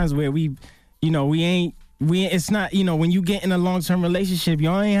be times where it's not, when you get in a long-term relationship,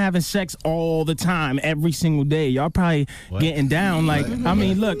 y'all ain't having sex all the time, every single day. Y'all probably getting down. Like, I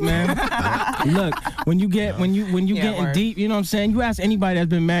mean, look, man. Look, when you getting deep, you know what I'm saying? You ask anybody that's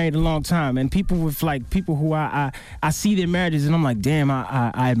been married a long time, and people who I see their marriages, and I'm like, damn,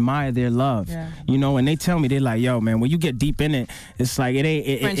 I admire their love. Yeah. And they tell me, they're like, yo, man, when you get deep in it, it's like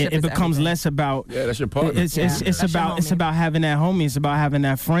it becomes less about. Yeah, that's your partner. It's about having that homie. It's about having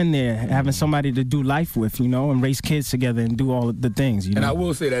that friend there, having somebody to do life with. And raise kids together and do all of the things. And I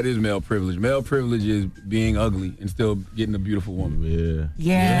will say that is male privilege. Male privilege is being ugly and still getting a beautiful woman.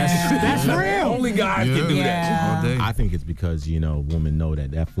 Yeah. That's real. Only guys can do that. I think it's because, women know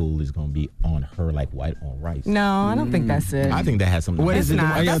that fool is going to be on her like white on rice. No, I don't think that's it. I think that has something to do with it.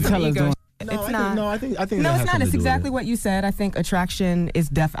 It's not. I think No, it's not. It's exactly what you said. I think attraction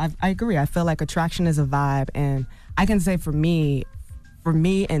is I agree. I feel like attraction is a vibe. And I can say for me,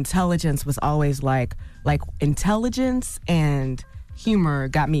 intelligence was always like intelligence and humor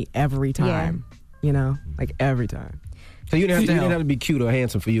got me every time. Like every time. So you didn't have to be cute or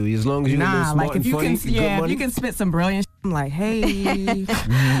handsome for you, as long as you were smart and funny. If you can spit some brilliant I'm like, hey,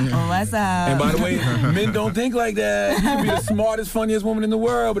 what's up? And by the way, men don't think like that. You can be the smartest, funniest woman in the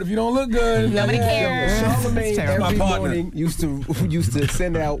world, but if you don't look good, nobody cares. Charlamagne every morning used to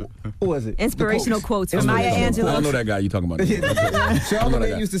send out, what was it? Inspirational quotes from Maya Angelou. I know that guy you're talking about.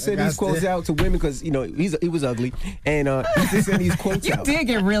 Charlamagne used to send these quotes out to women because, you know, he was ugly. And he used to send these quotes out. You did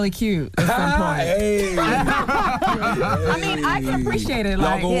get really cute at some point. Hey. I mean, I can appreciate it. Y'all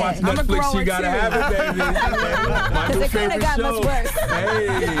Like, go watch I'm a Netflix. grower You gotta too. have it, baby. My new It could have favorite got show. much worse.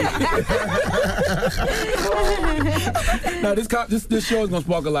 Hey. No, this show is gonna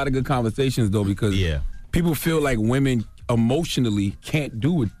spark a lot of good conversations though, because people feel like women emotionally can't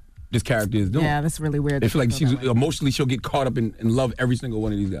do what this character is doing. Yeah, that's really weird. They feel like she'll get caught up in love every single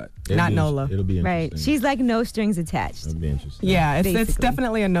one of these guys. Not Nola. It'll be interesting. Right. She's like no strings attached. It'll be interesting. Yeah, it's Basically.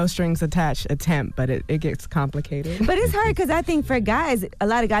 definitely a no strings attached attempt, but it gets complicated. But it's hard because I think for guys, a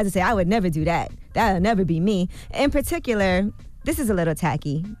lot of guys would say, I would never do that. That'll never be me. In particular, this is a little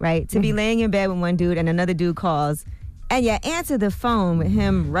tacky, right? To be laying in bed with one dude and another dude calls, and you answer the phone with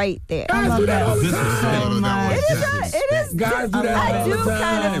him right there. Guys do that all the time. It is. Guys do that I all do the time.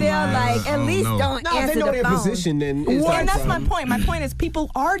 kind of feel like at least don't No, if answer they know the their phone. position, then it's And that's like, my point. My point is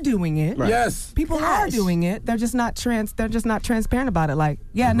people are doing it. Right. Yes. People are doing it. They're just not transparent about it. Like,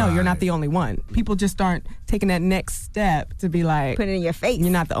 yeah, no, you're not the only one. People just aren't taking that next step to be like, Put it in your face. you're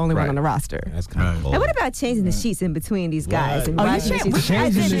not the only one on the roster. That's kind of cool. And what about changing the sheets in between these guys? And Oh, you washing can't. the sheets? I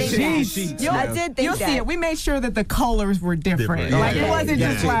Changing did the think sheets. that. I did think You'll that. see it. We made sure that the colors were different. Like it wasn't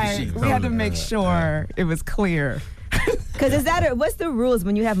just like we had to make sure it was clear. Because what's the rules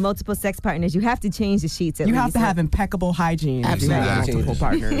when you have multiple sex partners? You have to change the sheets. At You least. have to have impeccable hygiene if you have multiple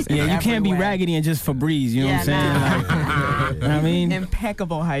partners. Yeah, in you can't be every way. raggedy and just Febreze. You know what I'm saying? Like, I mean,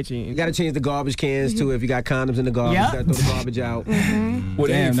 impeccable hygiene. You got to change the garbage cans too. If you got condoms in the garbage, Yep. you got to throw the garbage out. Would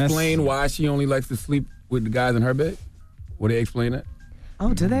they Damn, that's- explain why she only likes to sleep with the guys in her bed? Would they explain that?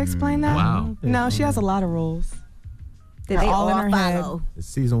 Oh, do they explain that? Wow. No, she has a lot of rules. That They're they all in her follow. head. It's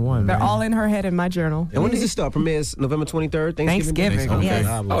season 1. They're man. all in her head in my journal. And when does this start? Premieres November 23rd, Thanksgiving. Okay.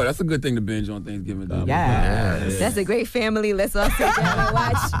 Yes. Oh, that's a good thing to binge on Thanksgiving Day. Yes. That's a great family. Let's all sit down and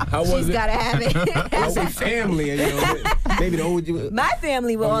watch. How was She's it? gotta have it. How we family, and, you know, maybe the old. My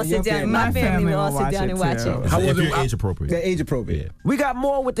family will all your sit down. family. My My family family will all will sit watch down it and watch too. it. How If was you're it? age appropriate. They're age appropriate. We got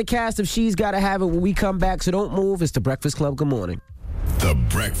more with the cast of She's Gotta Have It when we come back, so don't move. It's the Breakfast Club. Good morning. The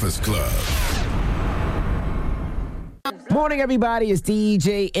Breakfast Club. Morning, everybody. It's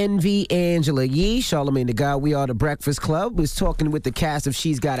DJ Envy, Angela Yee, Charlamagne the God. We are the Breakfast Club. We're talking with the cast of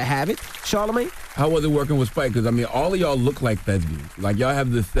She's Gotta Have It. Charlamagne? How was it working with Spike? Because I mean, all of y'all look like thespians. Like y'all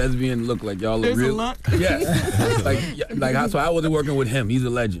have this thespian look. Like y'all look There's a real. look. Yeah. So how was it working with him? He's a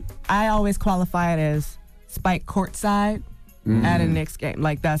legend. I always qualify it as Spike courtside at a Knicks game.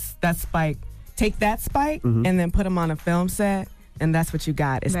 Like that's Spike. Take that Spike and then put him on a film set, and that's what you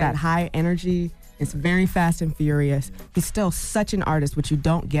got. It's Right. that high energy. It's very fast and furious. He's still such an artist, which you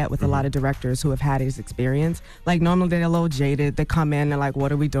don't get with a lot of directors who have had his experience. Like normally they're a little jaded. They come in and like,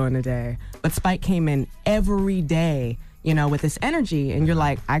 what are we doing today? But Spike came in every day, you know, with this energy, and you're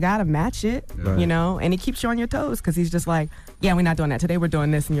like, I gotta match it, you know. And he keeps you on your toes because he's just like, yeah, we're not doing that today. We're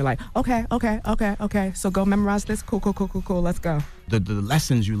doing this, and you're like, okay. So go memorize this. Cool. Let's go. The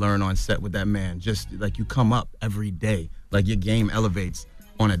lessons you learn on set with that man, just like you come up every day, like your game elevates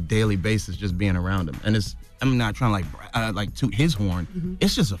on a daily basis just being around him. And I'm not trying to like toot his horn.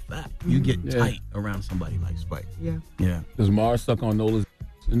 It's just a fact. You get tight around somebody like Spike. Yeah. Does Mars suck on Nola's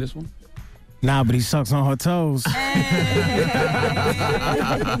in this one? nah, but he sucks on her toes.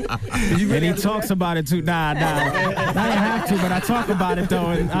 And he talks about it too. Nah. I didn't have to, but I talk about it though,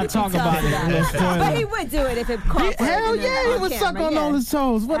 and I talk about it. No But he spoiler. would do it if it called for it. Hell yeah, he would suck on Nola's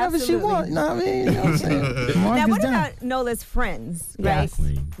toes. Whatever she Absolutely. wants. You know what I mean? You know what I'm saying? Now, Mark is what down. about Nola's friends, right? Yes.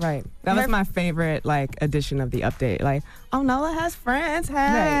 Right. That was my favorite like edition of the update. Like, oh, Nola has friends. Hey.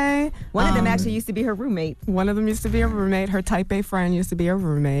 Right. One of them actually used to be her roommate. One of them used to be a roommate. Her type A friend used to be a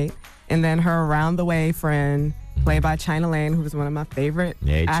roommate. And then her around the way friend, played by China Lane, who was one of my favorite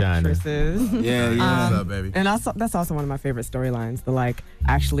Hey, China. actresses. Yeah. What's up, baby? And also, that's also one of my favorite storylines, the like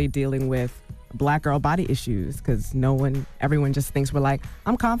actually dealing with black girl body issues, because everyone just thinks we're like,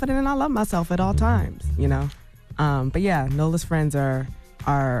 I'm confident and I love myself at all times, you know? But yeah, Nola's friends are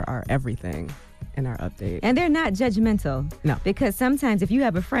everything in our update. And they're not judgmental. No. Because sometimes if you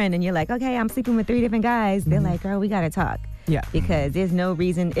have a friend and you're like, okay, I'm sleeping with 3 different guys, they're like, girl, we got to talk. Yeah. Because there's no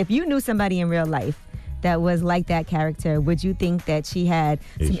reason. If you knew somebody in real life that was like that character, would you think that she had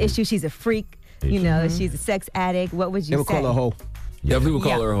some issues? She's a freak. You know, she's a sex addict. What would you They would say? call her a hoe. Definitely will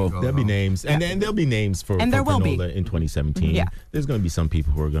call her a hoe. There'll be names, and then there'll be names for And there will be. Nola in 2017. Yeah. There's going to be some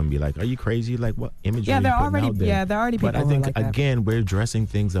people who are going to be like, "Are you crazy? Like, what imagery?" Yeah, there are you are putting already out there?" there are already people But I who think are like that. again, we're addressing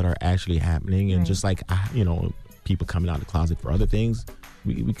things that are actually happening, and just like people coming out of the closet for other things,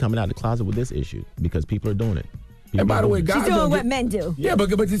 we coming out of the closet with this issue because people are doing it. And by the way, guys She's doing don't what get, men do. Yeah, but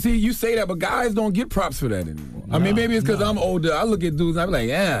you see, you say that, but guys don't get props for that anymore. I mean, maybe it's because I'm older. I look at dudes and I'm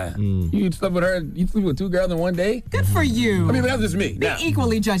like, you slept with her, you sleep with 2 girls in one day? Good for you. I mean, that's just me. Be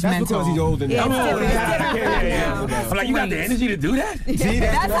equally judgmental. That's because he's older now. I'm like, you got the energy to do that? See,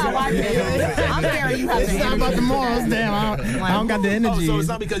 that's how I feel. I'm very you have It's not about the morals, damn. I don't got the energy. So it's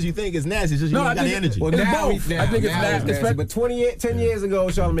not because you think it's nasty, it's just you No, ain't got the energy. Well, It's now both. now, I think it's now nasty. But 10 years ago,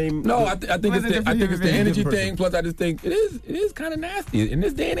 Charlamagne. No, I think it's the energy thing. Plus, I just think it is kind of nasty in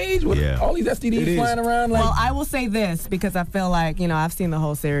this day and age with all these STDs flying around. Like, Well, I will say this because I feel like, I've seen the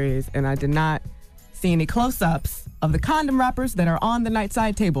whole series and I did not see any close-ups of the condom wrappers that are on the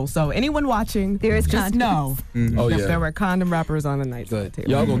nightside table. So anyone watching, There is just condoms. know Oh, that yeah. there were condom wrappers on the nightside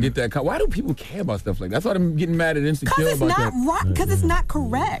table. y'all gonna get that. Why do people care about stuff like that? That's why I'm getting mad at Insecure Because it's about not that. right. Because it's not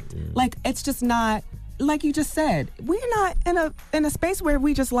correct. Like it's just not. Like you just said, we're not in a space where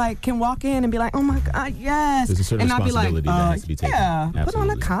we just like can walk in and be like, oh my God, yes, There's a certain and not be like, responsibility that has to be taken. yeah, put on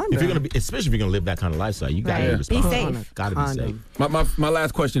a Absolutely. condom. If you're gonna be, especially if you're gonna live that kind of lifestyle, you gotta Right. be Be responsible. safe. Gotta be safe. My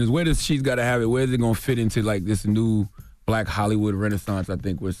last question is, where does She's Gotta Have It? Where is it gonna fit into like this new Black Hollywood renaissance? I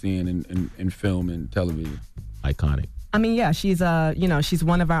think we're seeing in film and television. Iconic. I mean, yeah, she's she's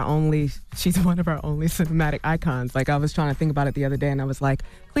one of our only cinematic icons. Like I was trying to think about it the other day, and I was like,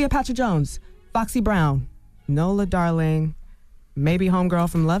 Cleopatra Jones, Foxy Brown, Nola Darling, maybe homegirl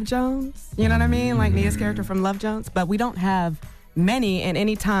from Love Jones. You know what I mean? Like Nia's character from Love Jones. But we don't have many. And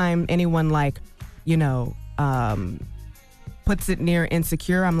anytime anyone puts it near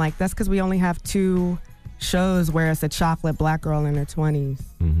Insecure, I'm like, that's because we only have 2 shows where it's a chocolate black girl in her 20s.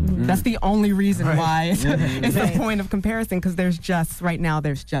 That's the only reason why it's a point of comparison, because there's just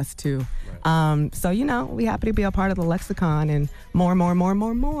 2. So, we happy to be a part of the lexicon and more. Did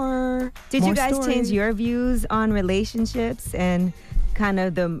more you guys stories. change your views on relationships and kind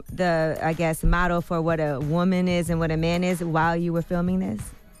of the I guess model for what a woman is and what a man is while you were filming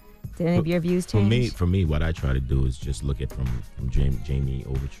this? Did any of your views change? For me, what I try to do is just look at from Jamie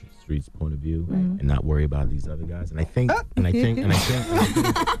Overstreet's point of view and not worry about these other guys. And I think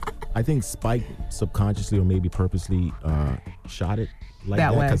I think Spike subconsciously or maybe purposely shot it like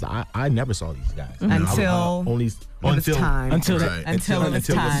that because I never saw these guys until it was time. Until it was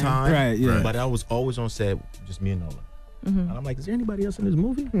time. Right. Yeah. But I was always on set, just me and Nola. And I'm like, is there anybody else in this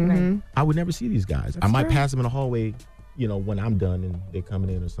movie? Right. I would never see these guys. I might pass them in the hallway, when I'm done and they're coming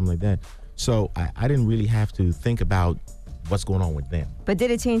in or something like that. So I didn't really have to think about what's going on with them. But did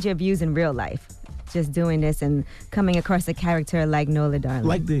it change your views in real life? Just doing this and coming across a character like Nola Darling?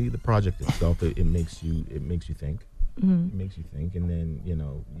 Like the project itself, it makes you think. It makes you think, and then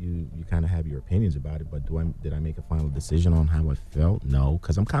you kind of have your opinions about it. But did I make a final decision on how I felt? No,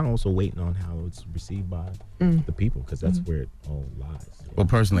 because I'm kind of also waiting on how it's received by the people, because that's where it all lies. Well,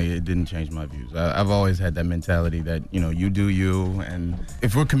 personally, it didn't change my views. I've always had that mentality that you do you, and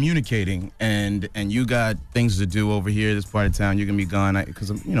if we're communicating and you got things to do over here, this part of town, you're gonna be gone. Because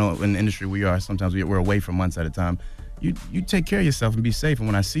in the industry we are, sometimes we're away for months at a time. You take care of yourself and be safe. And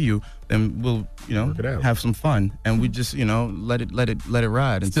when I see you, then we'll have some fun, and we just let it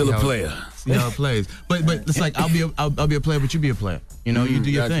ride. And Still a player. See how it plays. But it's like I'll be a player, but you be a player. You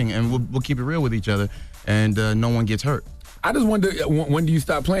do your thing, and we'll keep it real with each other, and no one gets hurt. I just wonder, when do you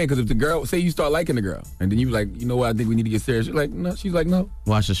stop playing? Because if the girl, say you start liking the girl, and then you like, you know what, I think we need to get serious. You're like, no. She's like, no.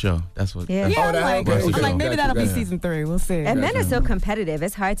 Watch the show. That's what. Yeah. I'm like, maybe that'll be season 3. We'll see. And men are so competitive.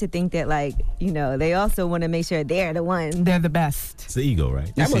 It's hard to think that, they also want to make sure they're the one. They're the best. It's the ego,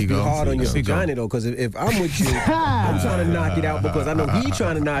 right? That must be hard on your vagina, though, because if I'm with you, I'm trying to knock it out because I know he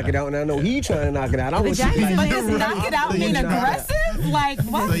trying to knock it out, and I know he trying to knock it out. I want you to Does knock it out mean aggressive? Like,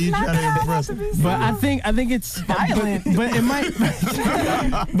 what? So you knock trying it to out impress have to him. be But I think it's violent. But it might.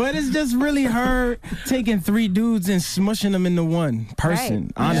 But it's just really her taking 3 dudes and smushing them into one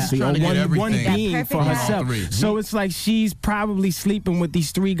person, Right. honestly, Yeah. or Trying to get one everything. being That for perfect herself. match. So it's like she's probably sleeping with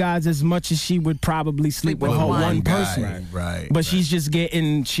these 3 guys as much as she would probably sleep with her one person. Right. But she's just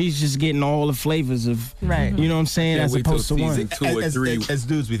getting all the flavors of, Right. you know what I'm saying, Can't as wait till opposed to one. season 2 or 3. As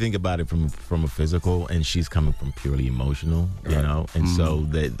dudes, we think about it from a physical, and she's coming from purely emotional, and so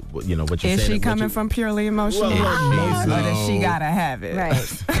that what you're saying. Is she coming from purely emotional? Well, that she gotta have it. Right.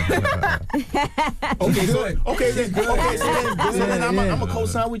 Okay, so then I'm a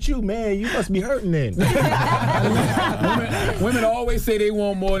co-sign with you, man. You must be hurting then. Women always say they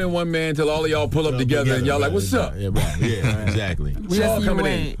want more than one man till all of y'all pull up together and y'all like, what's up? Yeah, right. Yeah, exactly. We all coming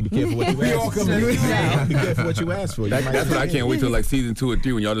in. Be careful what you ask for. Be careful what you ask for. That's what I can't wait till like season 2 or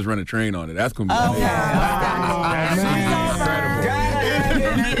 3 when y'all just run a train on it. That's gonna be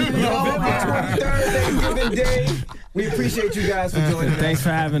November 23rd, Thanksgiving Day. We appreciate you guys for joining us. Thanks for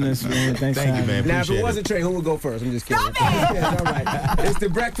having us, man. Thank you, man. Now, if it wasn't Trey, who would go first? I'm just kidding. Stop it! Yeah, all right. It's the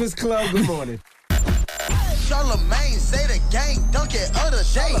Breakfast Club. Good morning. Charlamagne, say the gang, dunk it, other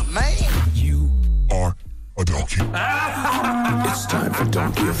Charlamagne. You are a donkey. It's time for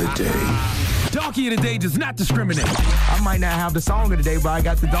Donkey of the Day. Donkey of the Day does not discriminate. I might not have the song of the day, but I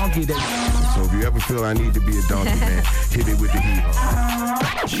got the donkey of the day. So if you ever feel I need to be a donkey, man, hit it with the heat.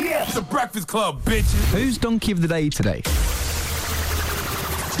 Yeah, it's the Breakfast Club, bitches. Who's Donkey of the Day today?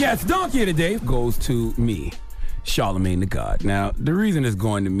 Yes, Donkey of the Day goes to me, Charlamagne the God. Now, the reason it's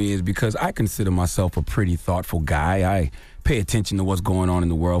going to me is because I consider myself a pretty thoughtful guy. I pay attention to what's going on in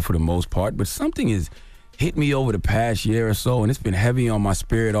the world for the most part, but something has hit me over the past year or so, and it's been heavy on my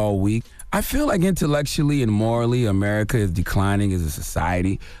spirit all week. I feel like intellectually and morally, America is declining as a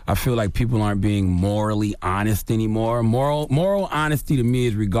society. I feel like people aren't being morally honest anymore. Moral honesty to me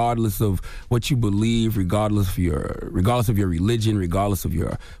is regardless of what you believe, regardless of your religion, regardless of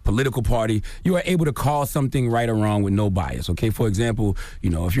your political party, you are able to call something right or wrong with no bias. Okay, for example,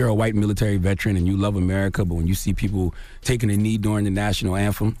 if you're a white military veteran and you love America, but when you see people taking a knee during the national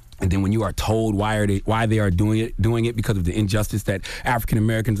anthem, and then when you are told why they are doing it because of the injustice that African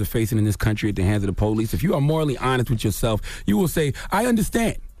Americans are facing in this country at the hands of the police, if you are morally honest with yourself, you will say, I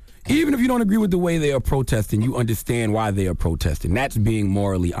understand. Even if you don't agree with the way they are protesting, you understand why they are protesting. That's being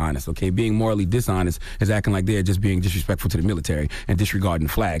morally honest, okay? Being morally dishonest is acting like they're just being disrespectful to the military and disregarding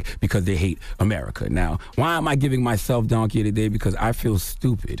the flag because they hate America. Now, why am I giving myself Donkey of the Day? Because I feel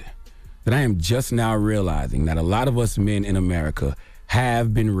stupid that I am just now realizing that a lot of us men in America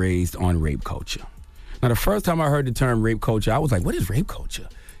have been raised on rape culture. Now, the first time I heard the term rape culture, I was like, what is rape culture?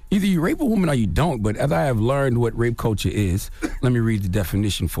 Either you rape a woman or you don't, but as I have learned what rape culture is, let me read the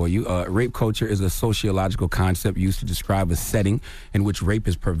definition for you. Rape culture is a sociological concept used to describe a setting in which rape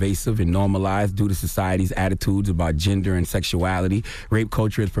is pervasive and normalized due to society's attitudes about gender and sexuality. Rape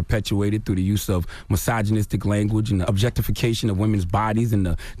culture is perpetuated through the use of misogynistic language and the objectification of women's bodies and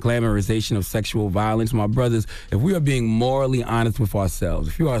the glamorization of sexual violence. My brothers, if we are being morally honest with ourselves,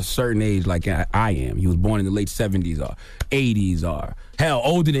 if you are a certain age like I am, you was born in the late 70s or 80s or hell,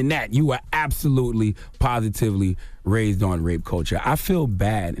 older than that, you are absolutely, positively raised on rape culture. I feel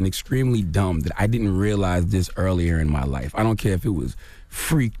bad and extremely dumb that I didn't realize this earlier in my life. I don't care if it was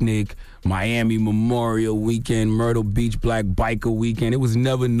Freaknik, Miami Memorial Weekend, Myrtle Beach Black Biker Weekend. It was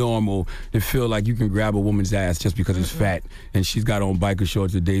never normal to feel like you can grab a woman's ass just because it's fat and she's got on biker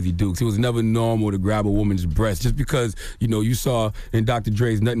shorts with Daisy Dukes. It was never normal to grab a woman's breast just because, you saw in Dr.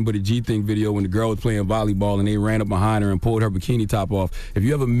 Dre's Nothing But a G-Thing video when the girl was playing volleyball and they ran up behind her and pulled her bikini top off. If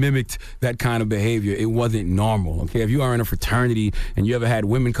you ever mimicked that kind of behavior, it wasn't normal, okay? If you are in a fraternity and you ever had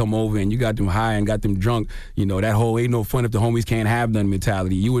women come over and you got them high and got them drunk, that whole ain't no fun if the homies can't have none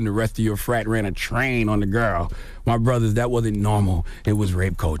mentality. You and the rest of your frat ran a train on the girl. My brothers, that wasn't normal. It was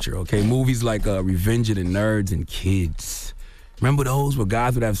rape culture, okay? Movies like Revenge of the Nerds and Kids. Remember those where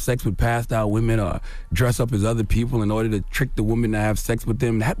guys would have sex with passed out women or dress up as other people in order to trick the women to have sex with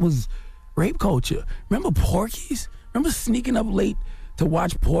them? That was rape culture. Remember Porky's? Remember sneaking up late to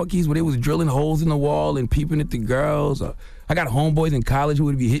watch Porky's where they was drilling holes in the wall and peeping at the girls? I got homeboys in college who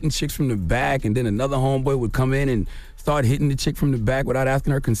would be hitting chicks from the back, and then another homeboy would come in and start hitting the chick from the back without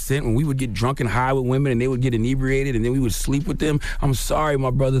asking her consent. When we would get drunk and high with women and they would get inebriated and then we would sleep with them. I'm sorry,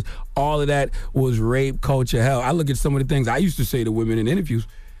 my brothers. All of that was rape culture. Hell, I look at some of the things I used to say to women in interviews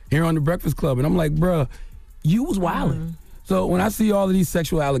here on The Breakfast Club, and I'm like, bruh, you was wilding. So when I see all of these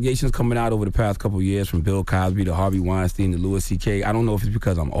sexual allegations coming out over the past couple of years, from Bill Cosby to Harvey Weinstein to Louis C.K., I don't know if it's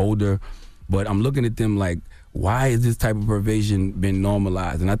because I'm older, but I'm looking at them like, why has this type of pervasion been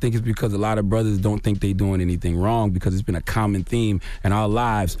normalized? And I think it's because a lot of brothers don't think they're doing anything wrong because it's been a common theme in our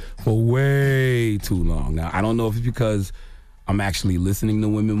lives for way too long. Now, I don't know if it's because I'm actually listening to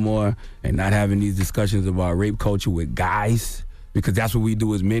women more and not having these discussions about rape culture with guys, because that's what we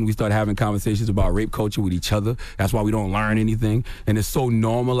do as men. We start having conversations about rape culture with each other. That's why we don't learn anything. And it's so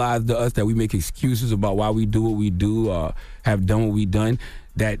normalized to us that we make excuses about why we do what we do or have done what we've done.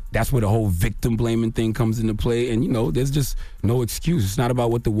 that's where the whole victim blaming thing comes into play. And, there's just no excuse. It's not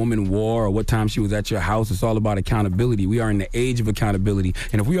about what the woman wore or what time she was at your house. It's all about accountability. We are in the age of accountability.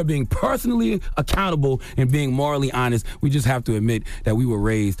 And if we are being personally accountable and being morally honest, we just have to admit that we were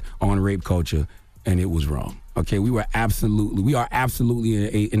raised on rape culture and it was wrong. Okay, we are absolutely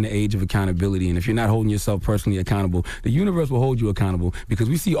in the age of accountability. And if you're not holding yourself personally accountable, the universe will hold you accountable, because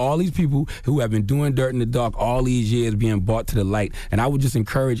we see all these people who have been doing dirt in the dark all these years being brought to the light. And I would just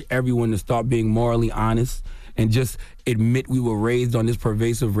encourage everyone to start being morally honest and just admit we were raised on this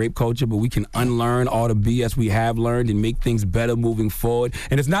pervasive rape culture, but we can unlearn all the BS we have learned and make things better moving forward.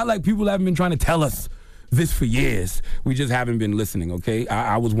 And it's not like people haven't been trying to tell us this for years. We just haven't been listening, okay?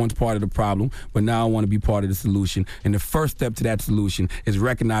 I was once part of the problem, but now I want to be part of the solution. And the first step to that solution is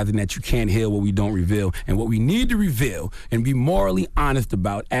recognizing that you can't heal what we don't reveal. And what we need to reveal and be morally honest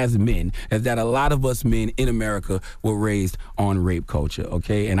about as men is that a lot of us men in America were raised on rape culture,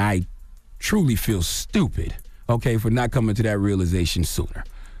 okay? And I truly feel stupid, okay, for not coming to that realization sooner.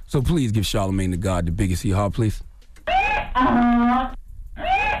 So please give Charlamagne the God the biggest hee-haw, please.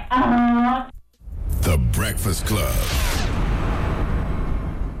 The Breakfast Club.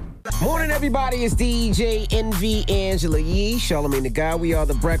 Morning, everybody. It's DJ NV Angela Yee, Charlamagne the God. We are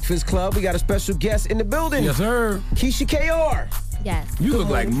the Breakfast Club. We got a special guest in the building. Yes, sir. Keisha KR. Yes. You look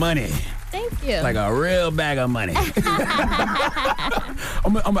like money. Thank you. Like a real bag of money. I'm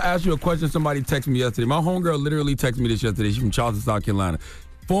going to ask you a question somebody texted me yesterday. My homegirl literally texted me this yesterday. She's from Charleston, South Carolina.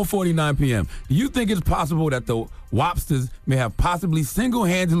 4:49 p.m. Do you think it's possible that the Wobsters may have possibly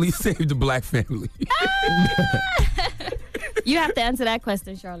single-handedly saved the black family? You have to answer that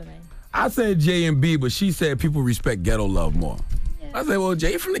question, Charlamagne. I said J and B, but she said people respect ghetto love more. Yeah. I said, well,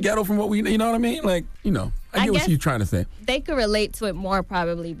 Jay from the ghetto from what we, you know what I mean? Like, I get what she's trying to say. They could relate to it more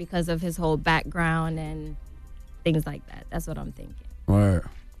probably because of his whole background and things like that. That's what I'm thinking. Right.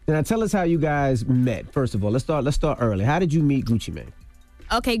 Now, tell us how you guys met. First of all, let's start early. How did you meet Gucci Mane?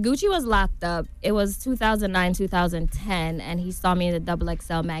 Okay, Gucci was locked up. It was 2009, 2010, and he saw me in the Double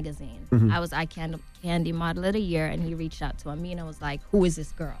XL magazine. Mm-hmm. I was Eye Candy Model of the Year, and he reached out to Amina and was like, who is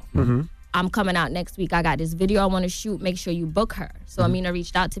this girl? Mm-hmm. I'm coming out next week. I got this video I want to shoot. Make sure you book her. So Amina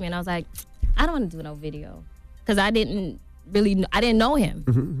reached out to me, and I was like, I don't want to do no video, because I didn't know him.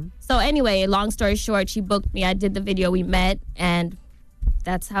 Mm-hmm. So anyway, long story short, she booked me. I did the video. We met, and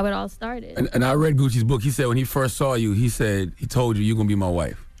that's how it all started. And I read Gucci's book. He said when he first saw you, he told you you're going to be my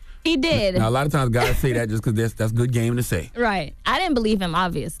wife. He did. Now, a lot of times guys say that just because that's good game to say. Right. I didn't believe him,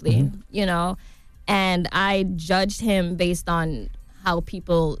 obviously, and I judged him based on how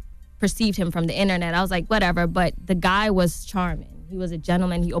people perceived him from the internet. I was like, whatever, but the guy was charming. He was a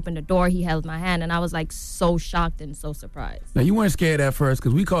gentleman. He opened the door. He held my hand, and I was like so shocked and so surprised. Now, you weren't scared at first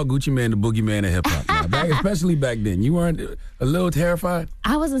because we called Gucci Mane the boogeyman of hip-hop. Especially back then. You weren't a little terrified?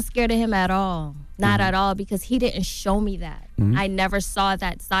 I wasn't scared of him at all. Not at all, because he didn't show me that. I never saw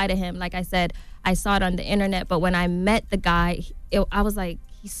that side of him. Like I said, I saw it on the internet, but when I met the guy, I was like,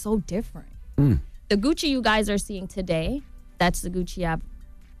 he's so different. The Gucci you guys are seeing today, that's the Gucci I've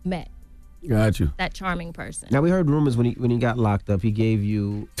met. Got you. That charming person. Now, we heard rumors when he got locked up, he gave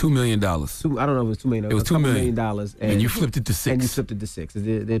you $2 million. I don't know if it was $2 million. It was $2 million. And you flipped it to $6 million. And you flipped it to $6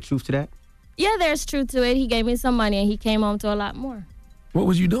 million. Is there truth to that? Yeah, there's truth to it. He gave me some money, and he came home to a lot more. What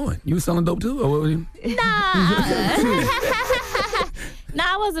was you doing? You was selling dope too? Or what was you? Nah,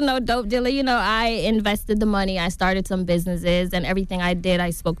 I wasn't no dope dealer. I invested the money. I started some businesses, and everything I did,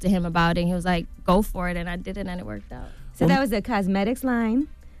 I spoke to him about it. And he was like, go for it. And I did it, and it worked out. So that was the cosmetics line,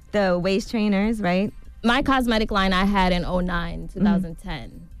 the waist trainers, right? My cosmetic line I had in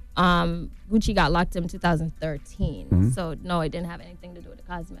 2010. Gucci got locked up in 2013. So, no, it didn't have anything to do with the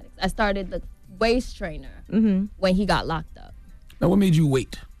cosmetics. I started the waist trainer when he got locked up. Now, what made you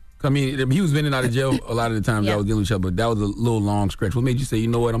wait? I mean, he was in and out of jail a lot of the times. I was dealing with each other, but that was a little long stretch. What made you say, you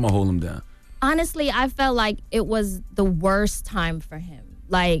know what, I'm going to hold him down? Honestly, I felt like it was the worst time for him.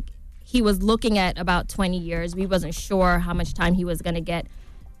 Like, he was looking at about 20 years. We wasn't sure how much time he was going to get.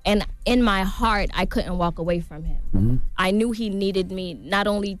 And in my heart, I couldn't walk away from him. I knew he needed me not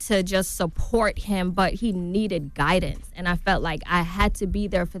only to just support him, but he needed guidance. And I felt like I had to be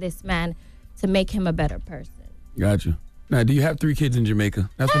there for this man to make him a better person. Got you. Now, do you have 3 kids in Jamaica?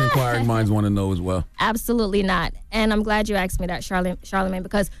 That's what inquiring minds want to know as well. Absolutely not. And I'm glad you asked me that, Charlamagne,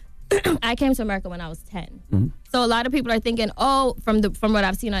 because I came to America when I was 10. So a lot of people are thinking, from what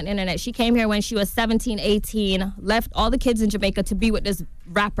I've seen on the internet, she came here when she was 17, 18, left all the kids in Jamaica to be with this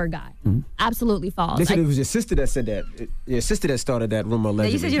rapper guy. Absolutely false. They said it was your sister that said that. Your sister that started that rumor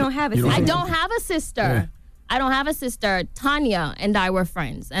allegedly. You said you don't have a sister. I don't have a sister. Yeah. I don't have a sister. Tanya and I were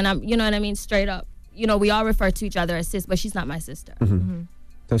friends. And you know what I mean? Straight up. We all refer to each other as sis, but she's not my sister.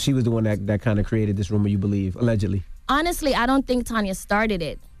 So she was the one that kind of created this rumor, you believe, allegedly. Honestly, I don't think Tanya started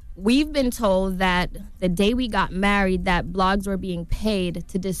it. We've been told that the day we got married, that blogs were being paid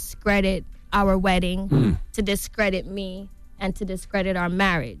to discredit our wedding, to discredit me, and to discredit our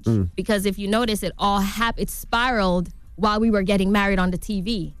marriage. Because if you notice, it spiraled while we were getting married on the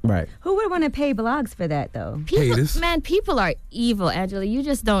TV. Right. Who would want to pay blogs for that, though? People are evil, Angela. You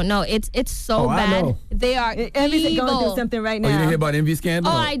just don't know. It's so bad. I know. They are Envy's evil. going through something right now. Oh, you didn't hear about Envy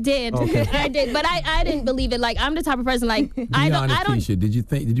scandal? Oh, I did. Okay. I did. But I didn't believe it. Like, I'm the type of person, like, I don't. Keisha, did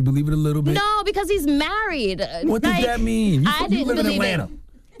you believe it a little bit? No, because he's married. What does that mean? I didn't live in believe Atlanta. it.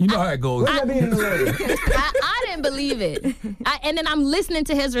 You know how it goes. I didn't believe it. And then I'm listening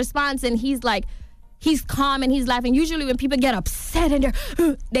to his response, and he's like, he's calm and he's laughing. Usually when people get upset and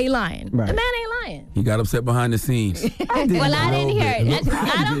they lying. Right. The man ain't lying. He got upset behind the scenes. I didn't hear it.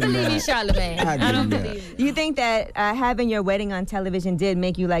 I don't believe you, Charlamagne. I don't believe you. You think that having your wedding on television did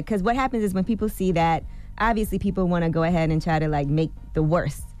make you like, because what happens is when people see that, obviously people want to go ahead and try to like make the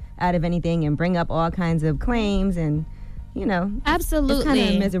worst out of anything and bring up all kinds of claims and, you know. Absolutely. It's kind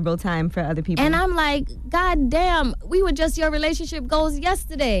of a miserable time for other people. And I'm like, God damn, we were just your relationship goals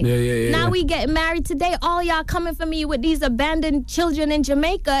yesterday. Yeah. Now we getting married today. All y'all coming for me with these abandoned children in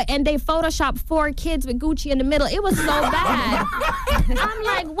Jamaica, and they photoshopped 4 kids with Gucci in the middle. It was so bad. I'm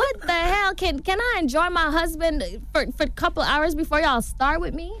like, what the hell? Can I enjoy my husband for a couple hours before y'all start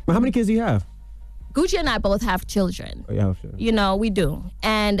with me? Well, how many kids do you have? Gucci and I both have children. Oh, yeah, sure. You know, we do.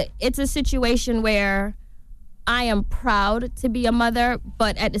 And it's a situation where I am proud to be a mother,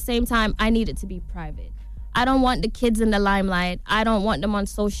 but at the same time, I need it to be private. I don't want the kids in the limelight. I don't want them on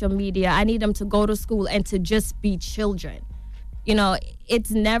social media. I need them to go to school and to just be children. You know,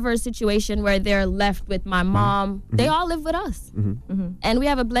 it's never a situation where they're left with my mom. Mm-hmm. They all live with us. And we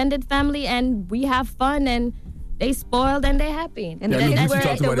have a blended family, and we have fun, and they spoiled and they happy. And that's where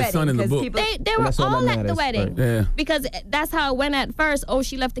talks about his son in the book. They were all at the wedding. Right. Yeah. Because that's how it went at first. Oh,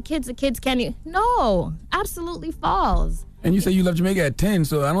 she left the kids can't. No, absolutely false. And you say you left Jamaica at 10,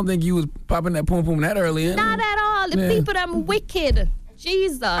 so I don't think you was popping that pom pom that early. In. Not at all. The people them wicked.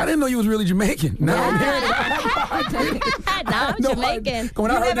 Jesus. I didn't know you was really Jamaican. Now I'm hearing it. Now I'm Jamaican. When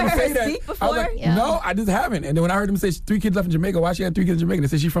I heard them say that, I was like, no, I just haven't. And then when I heard them say 3 kids left in Jamaica, why she had 3 kids in Jamaica? They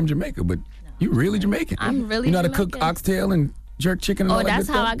said she's from Jamaica, but you really Jamaican. I'm really You know how to Jamaican. cook oxtail and jerk chicken and all that that's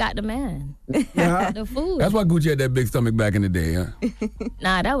good how stuff? I got the man. Yeah. The food. That's why Gucci had that big stomach back in the day, huh?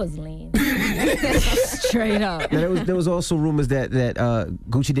 Nah, that was lean. Straight up. Now, there was also rumors that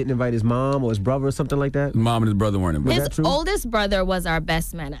Gucci didn't invite his mom or his brother or something like that. His mom and his brother weren't invited. His oldest brother was our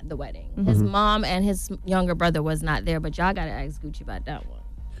best man at the wedding. His mom and his younger brother was not there, but y'all got to ask Gucci about that one.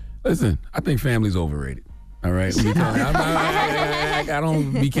 Listen, I think family's overrated. All right? I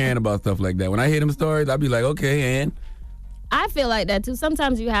don't be caring about stuff like that. When I hear them stories, I'll be like, okay, and? I feel like that too.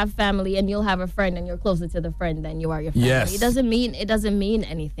 Sometimes you have family and you'll have a friend and you're closer to the friend than you are your family. Yes. It doesn't mean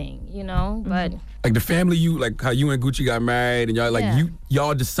anything, you know? But like the family like how you and Gucci got married and y'all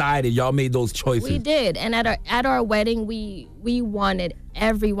y'all decided, y'all made those choices. we did. And at our wedding, we wanted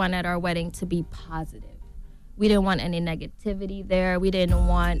everyone at our wedding to be positive. We didn't want any negativity there. We didn't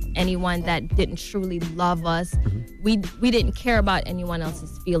want anyone that didn't truly love us. We didn't care about anyone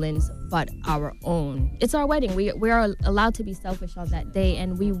else's feelings but our own. It's our wedding. We are allowed to be selfish on that day,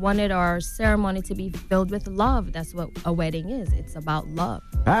 and we wanted our ceremony to be filled with love. That's what a wedding is. It's about love.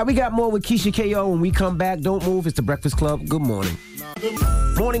 All right, we got more with Keisha K.O. When we come back, don't move. It's the Breakfast Club. Good morning.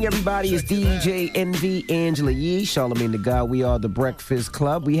 Morning, everybody. It's DJ Envy, Angela Yee, Charlamagne the God. We are the Breakfast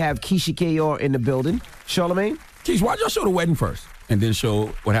Club. We have Keisha K.O. in the building. Charlamagne? Keisha, why'd y'all show the wedding first and then show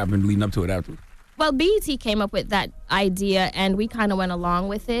what happened leading up to it after? Well, BET came up with that idea, and we kind of went along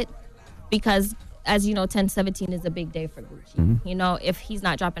with it because, as you know, 10/17 is a big day for Gucci. You know, if he's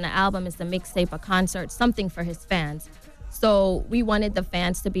not dropping an album, it's a mixtape, a concert, something for his fans. So we wanted the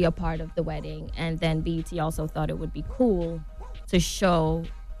fans to be a part of the wedding, and then BET also thought it would be cool to show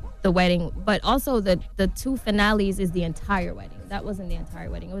the wedding, but also the 2 finales is the entire wedding. That wasn't the entire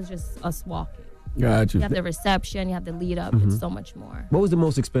wedding. It was just us walking. Gotcha. You have the reception, you have the lead up, it's so much more. What was the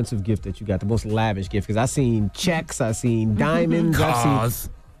most expensive gift that you got, the most lavish gift? Because I seen checks, I seen diamonds, Cars.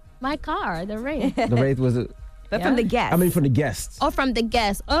 My car, the Wraith. The Wraith was it? But from the guests. I mean, from the guests. Oh, from the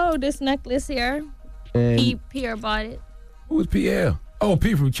guests. Oh, this necklace here. And Pierre bought it. Who was Pierre? Oh,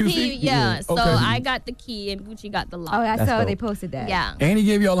 P from QC? P, yeah. So Okay. I got the key and Gucci got the lock. Oh, I That's saw dope. they posted that. Yeah. And he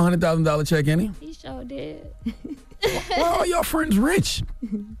gave y'all a $100,000 check, ain't he? He sure did. Well, all your friends rich.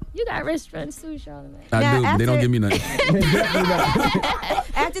 You got rich friends too, Charlamagne. I Now, do, but they don't after- give me nothing.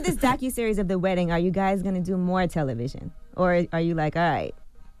 After this docuseries of the wedding, are you guys going to do more television? Or are you like, all right,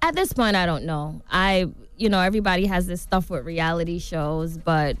 At this point, I don't know. Everybody has this stuff with reality shows,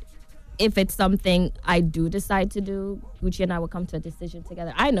 but if it's something I do decide to do, Gucci and I will come to a decision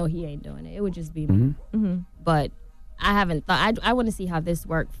together. I know he ain't doing it. It would just be me. Mm-hmm. But I haven't thought. I want to see how this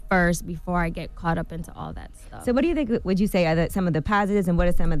works first before I get caught up into all that stuff. So what do you think, would you say are some of the positives and what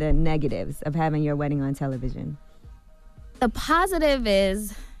are some of the negatives of having your wedding on television? The positive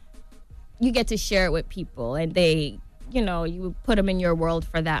is you get to share it with people and they, you put them in your world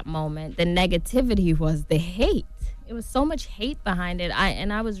for that moment. The negativity was the hate. It was so much hate behind it.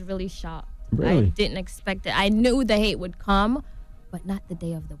 I was really shocked. Really? I didn't expect it. I knew the hate would come, but not the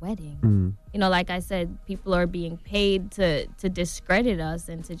day of the wedding. Mm. Like I said, people are being paid to discredit us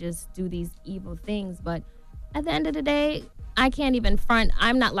and to just do these evil things. But at the end of the day, I can't even front.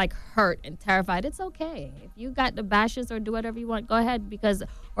 I'm not like hurt and terrified. It's okay. If you got the bashes or do whatever you want, go ahead, because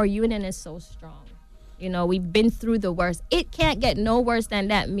our union is so strong. We've been through the worst. It can't get no worse than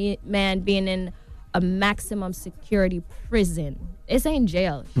that man being in a maximum security prison. This ain't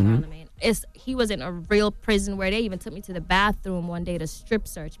jail, Charlamagne. He was in a real prison where they even took me to the bathroom one day to strip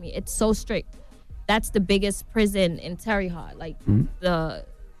search me. It's so strict. That's the biggest prison in Terre Haute. Like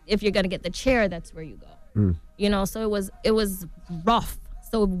if you're gonna get the chair, that's where you go. So it was rough.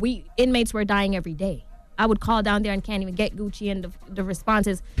 So inmates were dying every day. I would call down there and can't even get Gucci, and the response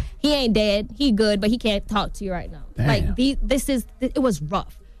is, he ain't dead, he good, but he can't talk to you right now. Damn. Like it was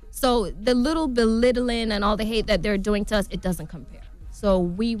rough. So the little belittling and all the hate that they're doing to us, it doesn't compare. So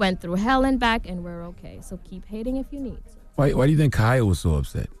we went through hell and back, and we're okay. So keep hating if you need to. Why do you think Kaya was so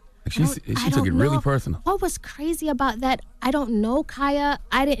upset? Like she took it really personal. What was crazy about that, I don't know Kaya.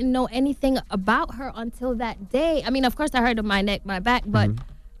 I didn't know anything about her until that day. I mean, of course, I heard of my neck, my back, but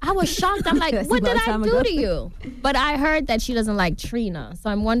I was shocked. I'm like, what did I do to you? But I heard that she doesn't like Trina. So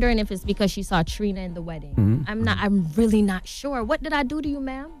I'm wondering if it's because she saw Trina in the wedding. I'm really not sure. What did I do to you,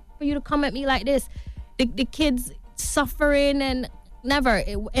 ma'am, for you to come at me like this? The kids suffering and never.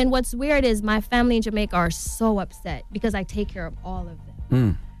 And what's weird is my family in Jamaica are so upset because I take care of all of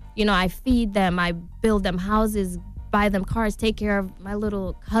them. I feed them, I build them houses, buy them cars, take care of my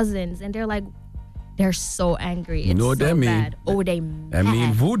little cousins, and they're so angry. You know what that means? Bad. Oh, they mad. That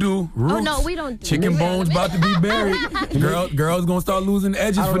means voodoo. Roots. Oh no, we don't do Chicken that. bones about to be buried. Girls gonna start losing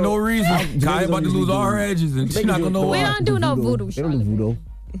edges for no reason. Kaya about to lose all her edges, and she's not gonna know why. We don't do no voodoo. They don't do voodoo.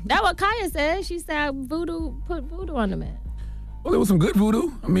 That's what Kaya said. She said put voodoo on the man. Well, it was some good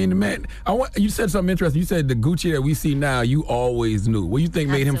voodoo. I mean, the man. You said something interesting. You said the Gucci that we see now, you always knew. What do you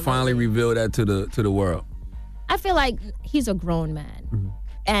think made him finally reveal that to the world? I feel like he's a grown man,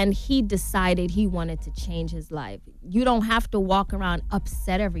 and he decided he wanted to change his life. You don't have to walk around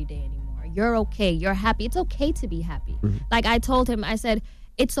upset every day anymore. You're okay. You're happy. It's okay to be happy. Like I told him, I said,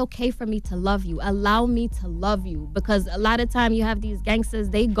 it's okay for me to love you. Allow me to love you, because a lot of time you have these gangsters,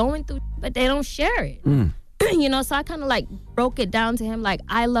 they going through, but they don't share it. So I kind of like broke it down to him, like,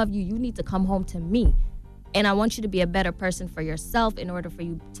 I love you. You need to come home to me. And I want you to be a better person for yourself in order for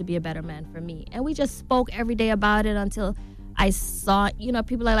you to be a better man for me. And we just spoke every day about it until I saw,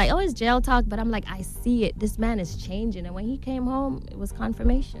 people are like, oh, it's jail talk. But I'm like, I see it. This man is changing. And when he came home, it was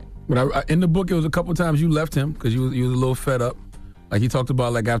confirmation. But in the book, it was a couple times you left him because you was a little fed up. Like he talked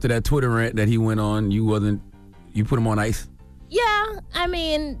about, like after that Twitter rant that he went on, you put him on ice. Yeah, I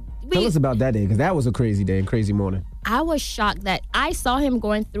mean... Tell us about that day, because that was a crazy day and crazy morning. I was shocked that I saw him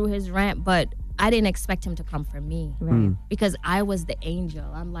going through his rant, but I didn't expect him to come for me. Right. Because I was the angel.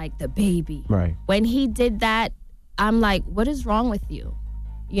 I'm like the baby. Right. When he did that, I'm like, what is wrong with you?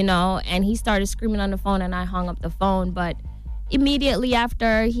 And he started screaming on the phone, and I hung up the phone. But immediately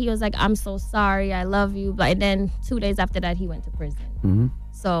after, he was like, I'm so sorry, I love you. And then 2 days after that, he went to prison.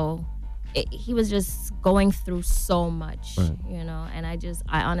 So... he was just going through so much, and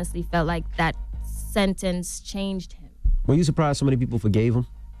I honestly felt like that sentence changed him. Were you surprised so many people forgave him?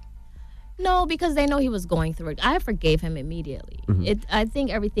 No, because they know he was going through it. I forgave him immediately. I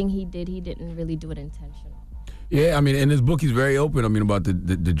think everything he didn't really do it intentional. Yeah, I mean, in his book, he's very open. I mean, about the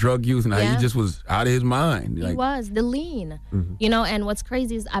drug use and how he just was out of his mind. He was. The lean. And what's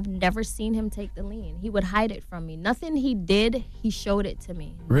crazy is I've never seen him take the lean. He would hide it from me. Nothing he did, he showed it to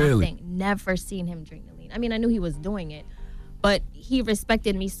me. Really? Nothing. Never seen him drink the lean. I mean, I knew he was doing it, but he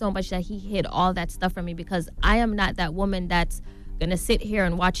respected me so much that he hid all that stuff from me, because I am not that woman that's going to sit here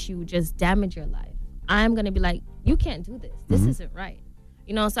and watch you just damage your life. I'm going to be like, you can't do this. This isn't right.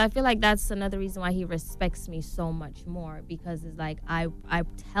 So I feel like that's another reason why he respects me so much more, because it's like I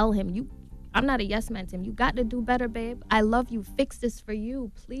tell him, I'm not a yes man to him. You got to do better, babe. I love you. Fix this for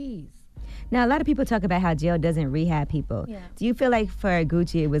you, please. Now, a lot of people talk about how jail doesn't rehab people. Yeah. Do you feel like for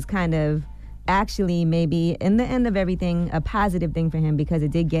Gucci it was kind of actually maybe in the end of everything a positive thing for him, because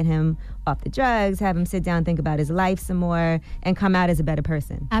it did get him off the drugs, have him sit down, think about his life some more, and come out as a better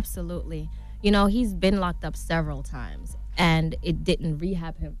person. Absolutely. You know, he's been locked up several times, and it didn't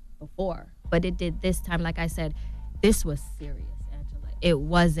rehab him before, but it did this time. Like I said, this was serious, Angela. It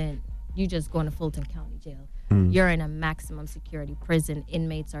wasn't you just going to Fulton County Jail. You're in a maximum security prison.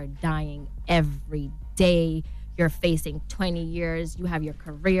 Inmates are dying every day. You're facing 20 years. You have your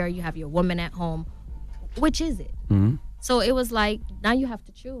career. You have your woman at home. Which is it? So it was like, now you have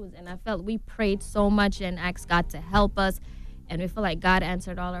to choose. And I felt we prayed so much and asked God to help us. And we feel like God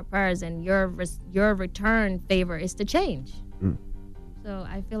answered all our prayers. And your return favor is to change. So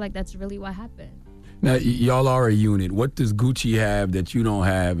I feel like that's really what happened. Now, y'all are a unit. What does Gucci have that you don't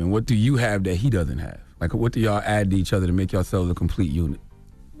have? And what do you have that he doesn't have? Like, what do y'all add to each other to make yourselves a complete unit?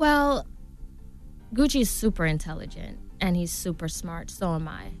 Well, Gucci's super intelligent and he's super smart. So am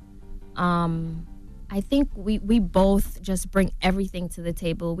I. I think we both just bring everything to the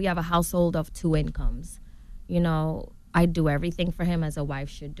table. We have a household of 2 incomes. You know, I do everything for him as a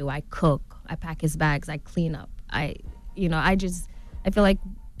wife should do. I cook, I pack his bags, I clean up. I feel like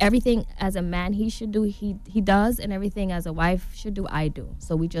everything as a man he should do, he does, and everything as a wife should do, I do.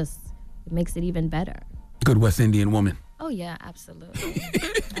 So it makes it even better. Good West Indian woman. Oh, yeah, absolutely.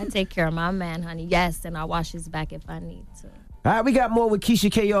 I take care of my man, honey. Yes, and I wash his back if I need to. All right, we got more with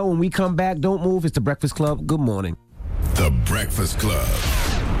Keisha K.O. When we come back, don't move. It's The Breakfast Club. Good morning. The Breakfast Club.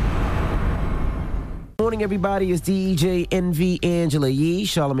 Good morning, everybody. It's DJ NV Angela Yee,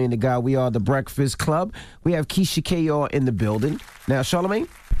 Charlamagne the God. We are The Breakfast Club. We have Keisha K.O. in the building. Now, Charlamagne?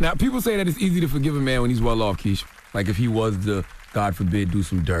 Now, people say that it's easy to forgive a man when he's well off, Keisha. Like if he was to, God forbid, do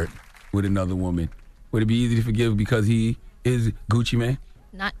some dirt with another woman. Would it be easy to forgive because he is Gucci man?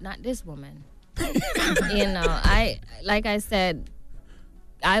 Not this woman. You know, like I said,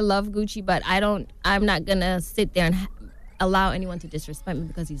 I love Gucci, but I'm not gonna sit there and allow anyone to disrespect me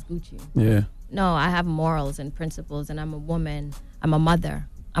because he's Gucci. Yeah. No, I have morals and principles, and I'm a woman, I'm a mother,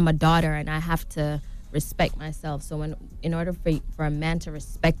 I'm a daughter, and I have to respect myself. So in order for a man to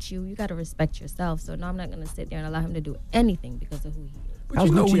respect you, you got to respect yourself. So no, I'm not gonna sit there and allow him to do anything because of who he is. But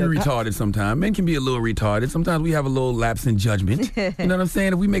you know we're retarded sometimes. Men can be a little retarded. Sometimes we have a little lapse in judgment. You know what I'm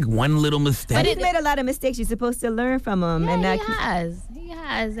saying? If we make one little mistake. But he's made a lot of mistakes. You're supposed to learn from him. Yeah, and he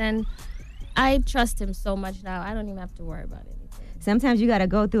has. And I trust him so much now. I don't even have to worry about anything. Sometimes you got to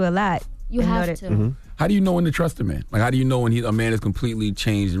go through a lot. You have to. How do you know when to trust a man? Like, how do you know when a man is completely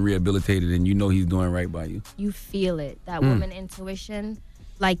changed and rehabilitated and you know he's doing right by you? You feel it. That woman intuition,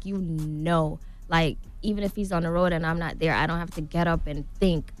 like, you know. Like, even if he's on the road and I'm not there, I don't have to get up and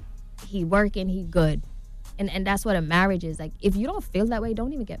think he working, he good. And that's what a marriage is. Like, if you don't feel that way,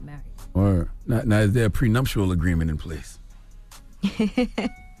 don't even get married. Or now is there a prenuptial agreement in place?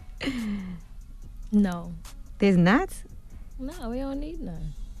 No. There's not? No, we don't need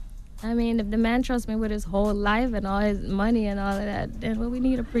none. I mean, if the man trusts me with his whole life and all his money and all of that, then we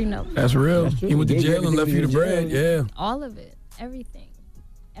need a prenup. That's real. He went to jail and left you the bread. Yeah. All of it. Everything.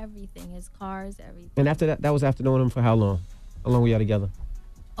 His cars, everything. And after that was after knowing him for how long? How long were y'all together?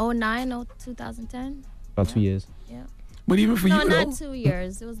 2010. About 2 years. Yeah. But even for No, not 2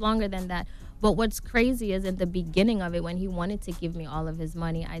 years. It was longer than that. But what's crazy is in the beginning of it, when he wanted to give me all of his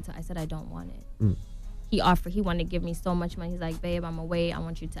money, I said, I don't want it. He wanted to give me so much money. He's like, babe, I'm away. I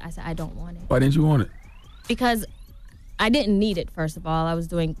want you to. I said, I don't want it. Why didn't you want it? Because I didn't need it, first of all. I was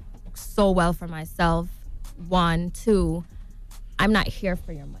doing so well for myself. 1, 2, I'm not here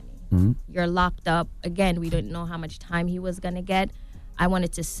for your money. You're locked up. Again, we didn't know how much time he was going to get. I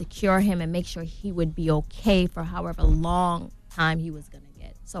wanted to secure him and make sure he would be okay for however long time he was going to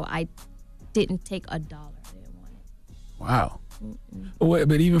get. So I didn't take $1. I didn't want it. Wow.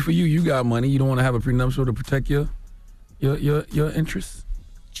 But even for you, you got money. You don't want to have a prenuptial to protect your interests?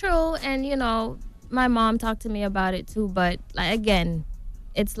 True. And, you know, my mom talked to me about it too. But, like, again,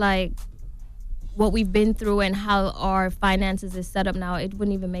 it's like what we've been through and how our finances is set up now, it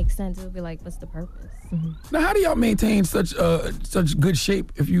wouldn't even make sense. It would be like, what's the purpose? Now, how do y'all maintain such good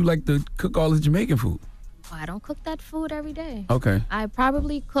shape if you like to cook all this Jamaican food? Well, I don't cook that food every day. Okay. I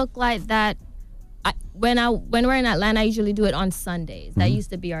probably cook like that. When we're in Atlanta, I usually do it on Sundays. That used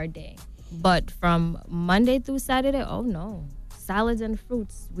to be our day. But from Monday through Saturday, oh no. Salads and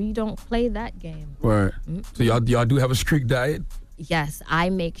fruits. We don't play that game. Right. So y'all do have a strict diet? Yes,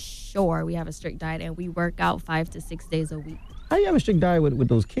 I make sure we have a strict diet and we work out 5 to 6 days a week. How do you have a strict diet with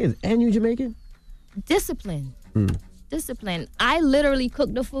those kids? And you Jamaican? Discipline. Discipline. I literally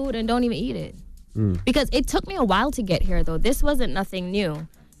cook the food and don't even eat it. Because it took me a while to get here, though. This wasn't nothing new.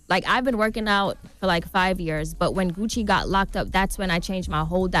 Like, I've been working out for like 5 years, but when Gucci got locked up, that's when I changed my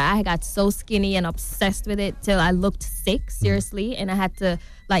whole diet. I got so skinny and obsessed with it till I looked sick, seriously, and I had to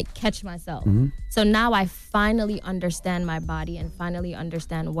like catch myself. So now I finally understand my body and finally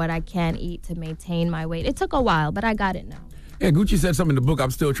understand what I can eat to maintain my weight. It took a while, but I got it now. Yeah, Gucci said something in the book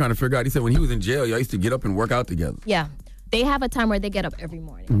I'm still trying to figure out. He said when he was in jail, y'all used to get up and work out together. Yeah. They have a time where they get up every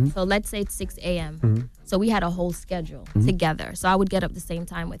morning. So let's say it's 6 a.m. So we had a whole schedule together. So I would get up the same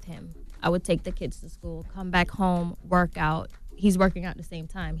time with him. I would take the kids to school, come back home, work out. He's working out at the same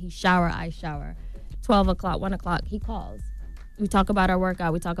time. He shower, I shower. 12 o'clock, 1 o'clock, he calls. We talk about our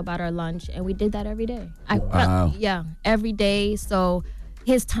workout, we talk about our lunch, and we did that every day. Wow. Yeah, every day. So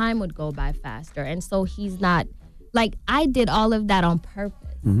his time would go by faster. And so he's not, like, I did all of that on purpose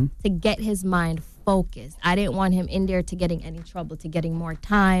to get his mind focused. I didn't want him in there to getting any trouble, to getting more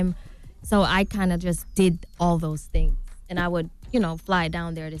time. So I kind of just did all those things. And I would, fly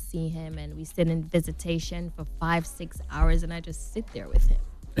down there to see him, and we sit in visitation for 5-6 hours, and I just sit there with him.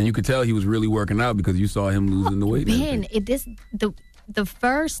 And you could tell he was really working out because you saw him losing the weight. Man, the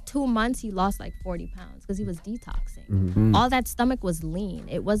first 2 months he lost like 40 pounds because he was detoxing. All that stomach was lean.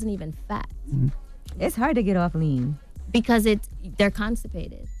 It wasn't even fat. It's hard to get off lean because they're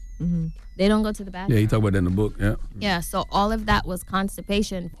constipated. They don't go to the bathroom. Yeah, he talked about that in the book. Yeah. Yeah. So all of that was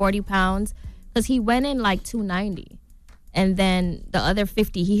constipation. 40 pounds because he went in like 290, and then the other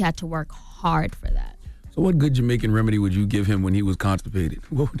 50 he had to work hard for that. So what good Jamaican remedy would you give him when he was constipated?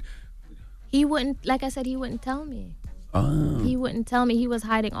 He wouldn't, like I said, he wouldn't tell me. Oh. He wouldn't tell me. He was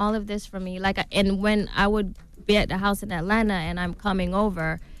hiding all of this from me. And when I would be at the house in Atlanta and I'm coming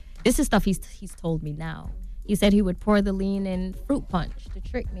over, this is stuff he's told me now. He said he would pour the lean in fruit punch to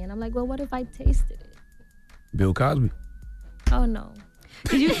trick me. And I'm like, well, what if I tasted it? Bill Cosby. Oh, no.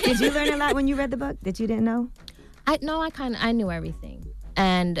 Did you learn a lot when you read the book that you didn't know? I knew everything.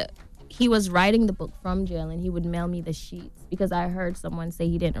 And he was writing the book from jail, and he would mail me the sheets because I heard someone say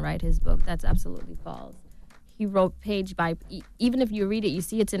he didn't write his book. That's absolutely false. He wrote page by, even if you read it, you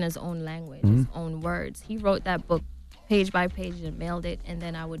see it's in his own language, his own words. He wrote that book page by page and mailed it, and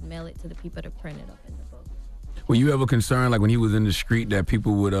then I would mail it to the people to print it up in the book. Were you ever concerned, like when he was in the street, that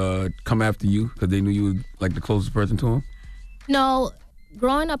people would come after you because they knew you were like the closest person to him? No.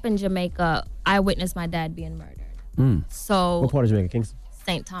 Growing up in Jamaica, I witnessed my dad being murdered. So what part of Jamaica? Kingston?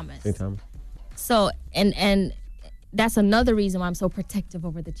 St. Thomas. St. Thomas. So, and that's another reason why I'm so protective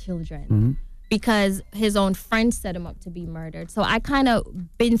over the children. Because his own friends set him up to be murdered. So I kind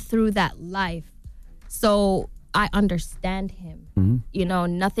of been through that life. So I understand him.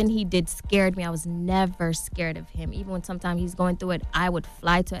 Nothing he did scared me. I was never scared of him. Even when sometimes he's going through it, I would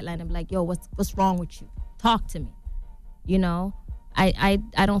fly to Atlanta and be like, yo, what's wrong with you? Talk to me. I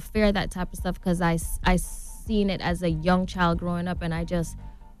don't fear that type of stuff because I seen it as a young child growing up, and I just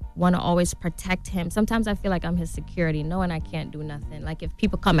want to always protect him. Sometimes I feel like I'm his security, knowing I can't do nothing. Like if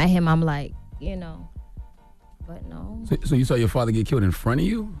people come at him, I'm like, but no. So you saw your father get killed in front of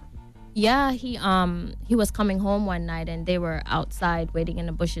you? Yeah, he was coming home one night, and they were outside waiting in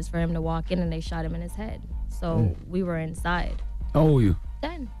the bushes for him to walk in, and they shot him in his head. So we were inside. How old were you?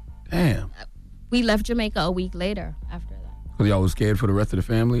 10. Damn. We left Jamaica a week later after that. Because y'all was scared for the rest of the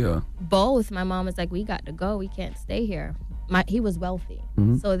family? Or? Both. My mom was like, we got to go. We can't stay here. He was wealthy.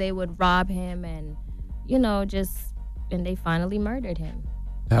 So they would rob him and, and they finally murdered him.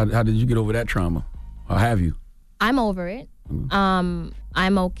 How did you get over that trauma? Or have you? I'm over it. I'm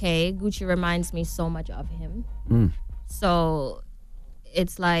okay. Gucci reminds me so much of him. So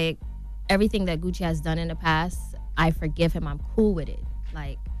it's like everything that Gucci has done in the past, I forgive him. I'm cool with it.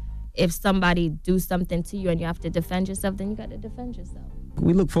 Like, if somebody do something to you and you have to defend yourself, then you got to defend yourself.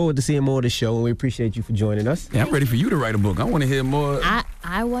 We look forward to seeing more of the show, and we appreciate you for joining us. Yeah, I'm ready for you to write a book. I want to hear more.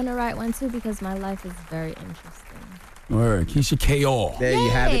 I want to write one too because my life is very interesting. All right, Keisha K. There you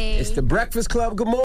have it. It's The Breakfast Club. Good morning.